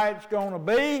mind how it's going to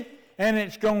be, and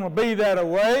it's going to be that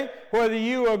way, whether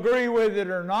you agree with it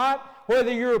or not,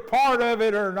 whether you're part of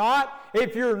it or not.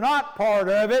 If you're not part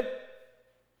of it,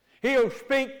 He'll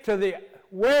speak to the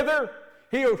weather,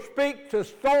 He'll speak to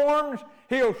storms,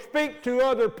 He'll speak to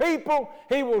other people,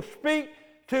 He will speak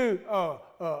to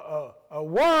a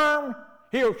worm,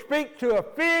 He'll speak to a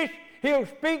fish. He'll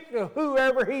speak to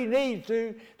whoever He needs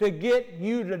to get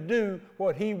you to do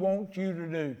what He wants you to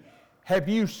do. Have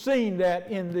you seen that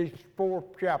in these 4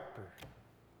 chapters?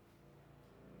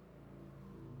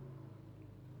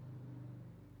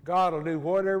 God will do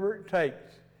whatever it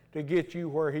takes to get you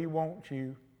where He wants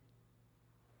you.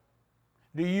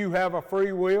 Do you have a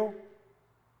free will?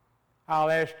 I'll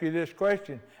ask you this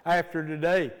question after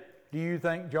today. Do you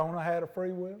think Jonah had a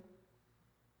free will?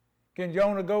 Can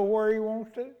Jonah go where he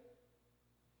wants to?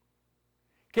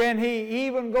 Can he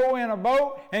even go in a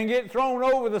boat and get thrown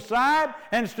over the side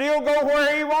and still go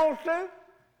where he wants to?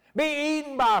 Be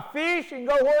eaten by fish and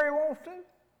go where he wants to?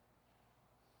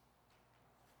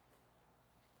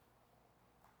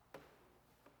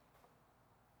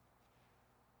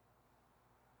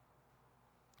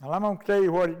 Well, I'm going to tell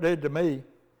you what it did to me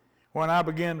when I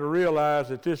began to realize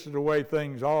that this is the way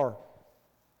things are.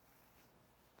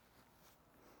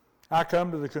 I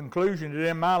come to the conclusion that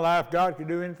in my life, God can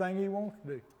do anything He wants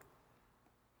to do.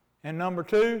 And number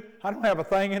 2, I don't have a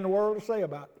thing in the world to say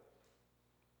about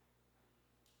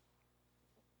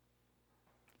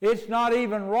it. It's not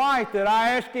even right that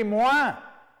I ask Him why.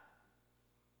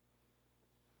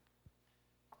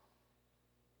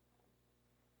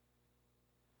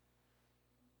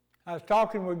 I was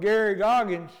talking with Gary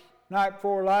Goggins night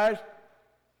before last.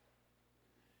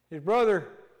 His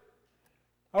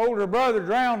older brother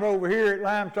drowned over here at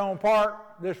Limestone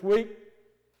Park this week.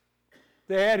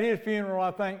 They had his funeral,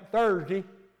 I think, Thursday.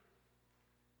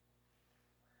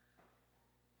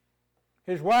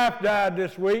 His wife died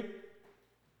this week.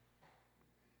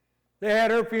 They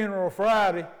had her funeral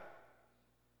Friday.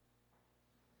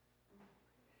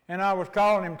 And I was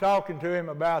calling him, talking to him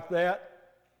about that.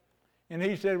 And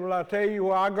he said, well, I'll tell you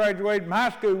what, I graduated from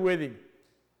high school with him.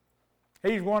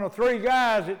 He's one of 3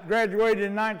 guys that graduated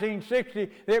in 1960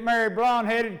 that married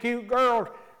blonde-headed, cute girls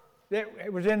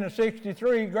that was in the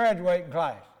 63 graduating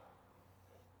class.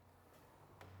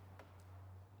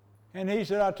 And he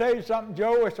said, I'll tell you something,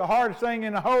 Joe, it's the hardest thing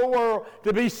in the whole world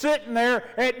to be sitting there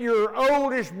at your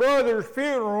oldest brother's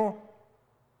funeral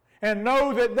and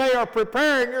know that they are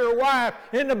preparing your wife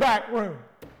in the back room.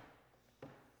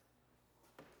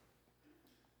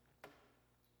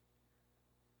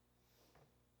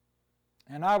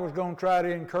 And I was going to try to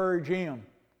encourage him.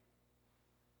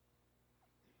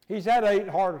 He's had 8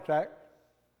 heart attacks,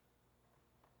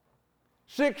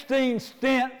 16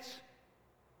 stents.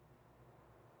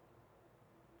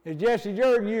 As Jesse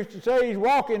Jordan used to say, he's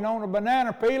walking on a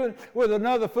banana peeling with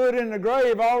another foot in the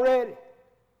grave already.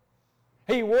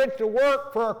 He went to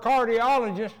work for a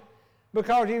cardiologist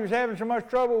because he was having so much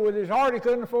trouble with his heart he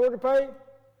couldn't afford to pay.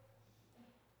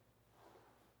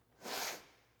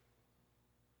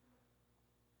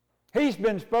 He's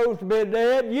been supposed to be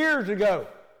dead years ago.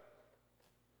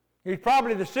 He's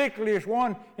probably the sickliest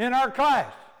one in our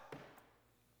class.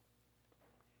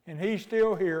 And he's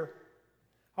still here.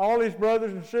 All his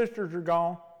brothers and sisters are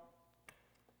gone.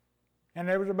 And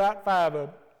there was about 5 of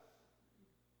them.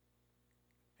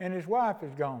 And his wife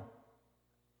is gone.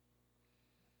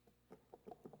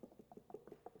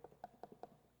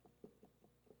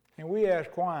 And we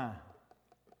ask why.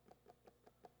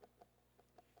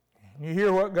 And you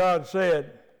hear what God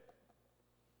said.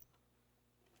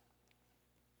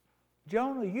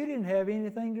 Jonah, you didn't have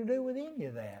anything to do with any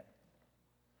of that.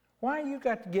 Why you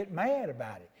got to get mad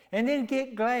about it? And then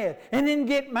get glad, and then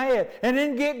get mad, and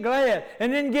then get glad,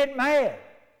 and then get mad.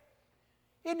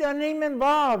 It doesn't even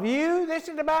involve you. This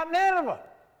is about Nineveh.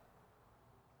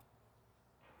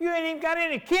 You ain't even got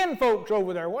any kin folks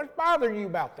over there. What's bothering you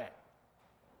about that?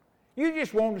 You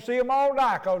just wanted to see them all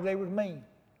die because they was mean.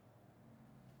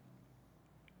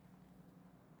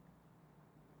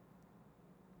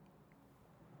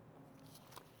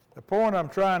 The point I'm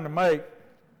trying to make,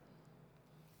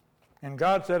 and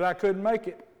God said I couldn't make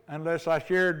it unless I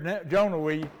shared Jonah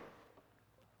with you,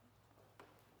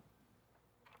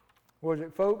 was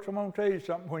it, folks, I'm going to tell you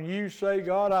something. When you say,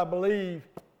 God, I believe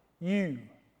you.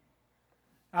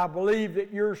 I believe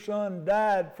that your son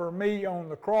died for me on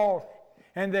the cross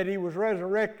and that he was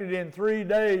resurrected in 3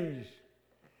 days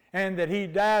and that he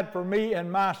died for me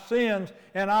and my sins,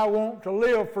 and I want to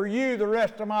live for you the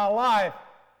rest of my life.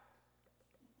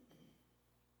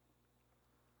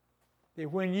 That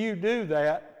when you do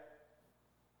that,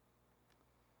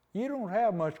 you don't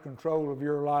have much control of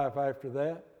your life after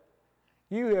that.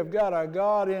 You have got a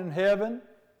God in heaven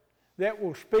that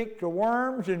will speak to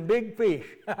worms and big fish.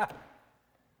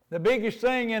 The biggest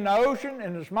thing in the ocean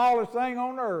and the smallest thing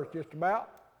on earth, just about,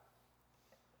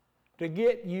 to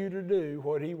get you to do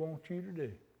what he wants you to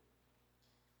do.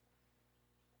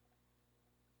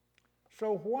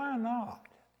 So why not?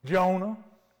 Jonah.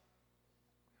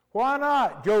 Why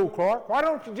not, Joe Clark? Why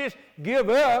don't you just give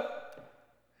up?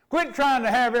 Quit trying to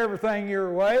have everything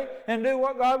your way and do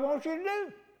what God wants you to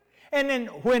do. And then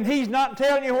when He's not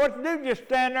telling you what to do, just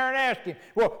stand there and ask Him.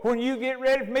 Well, when you get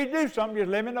ready for me to do something, just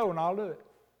let me know and I'll do it.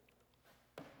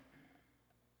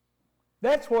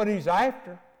 That's what He's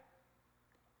after.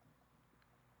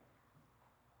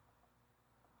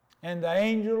 And the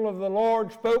angel of the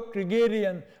Lord spoke to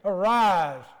Gideon,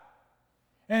 "Arise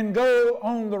and go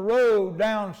on the road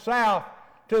down south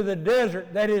to the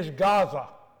desert that is Gaza."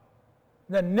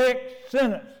 The next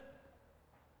sentence.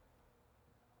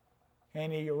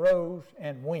 And he arose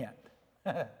and went.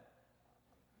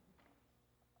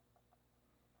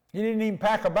 He didn't even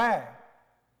pack a bag.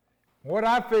 What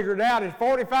I figured out is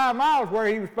 45 miles where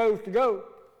he was supposed to go.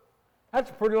 That's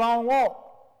a pretty long walk.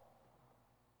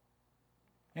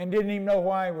 And didn't even know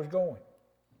why he was going.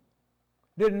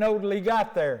 Didn't know till he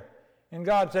got there. And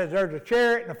God says, there's a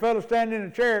chariot and a fellow standing in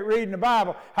a chariot reading the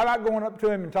Bible. How about going up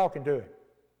to him and talking to him?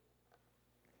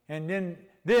 And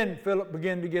then Philip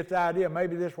began to get the idea,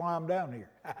 maybe this is why I'm down here.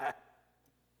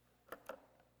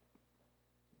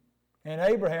 And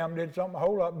Abraham did something a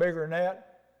whole lot bigger than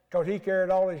that, because he carried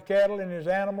all his cattle and his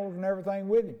animals and everything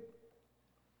with him.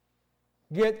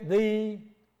 Get thee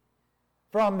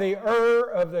from the Ur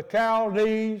of the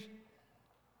Chaldees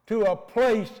to a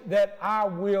place that I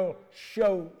will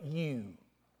show you.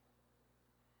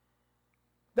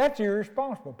 That's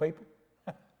irresponsible, people.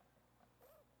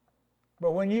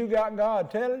 But when you got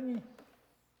God telling you,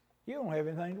 you don't have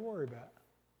anything to worry about.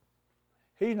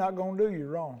 He's not going to do you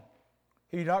wrong.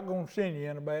 He's not going to send you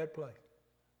in a bad place.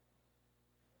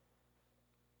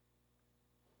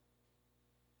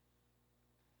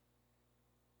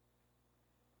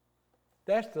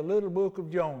 That's the little book of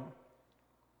Jonah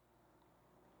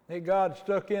that God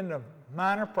stuck in the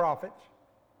minor prophets.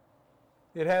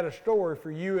 It had a story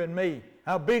for you and me.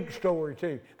 A big story,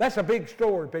 too. That's a big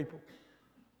story, people.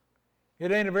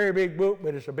 It ain't a very big book,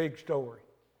 but it's a big story.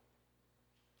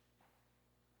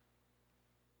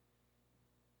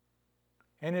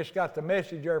 And it's got the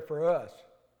message there for us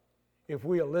if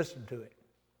we'll listen to it.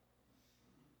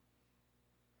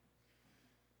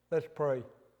 Let's pray.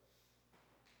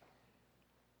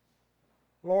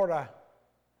 Lord, I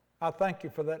thank you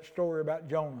for that story about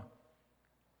Jonah.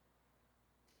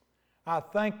 I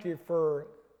thank you for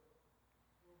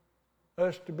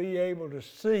us to be able to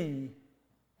see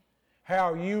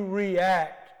how you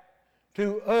react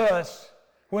to us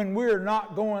when we're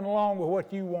not going along with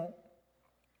what you want.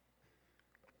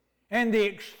 And the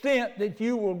extent that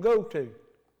you will go to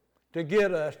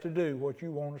get us to do what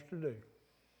you want us to do.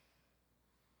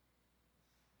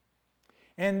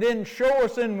 And then show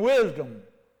us in wisdom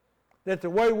that the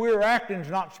way we're acting is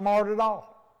not smart at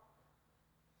all.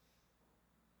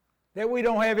 That we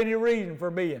don't have any reason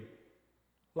for being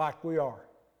like we are.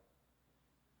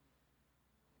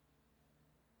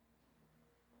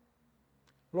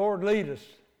 Lord, lead us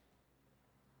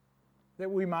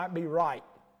that we might be right.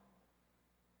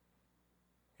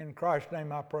 In Christ's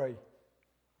name I pray.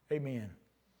 Amen.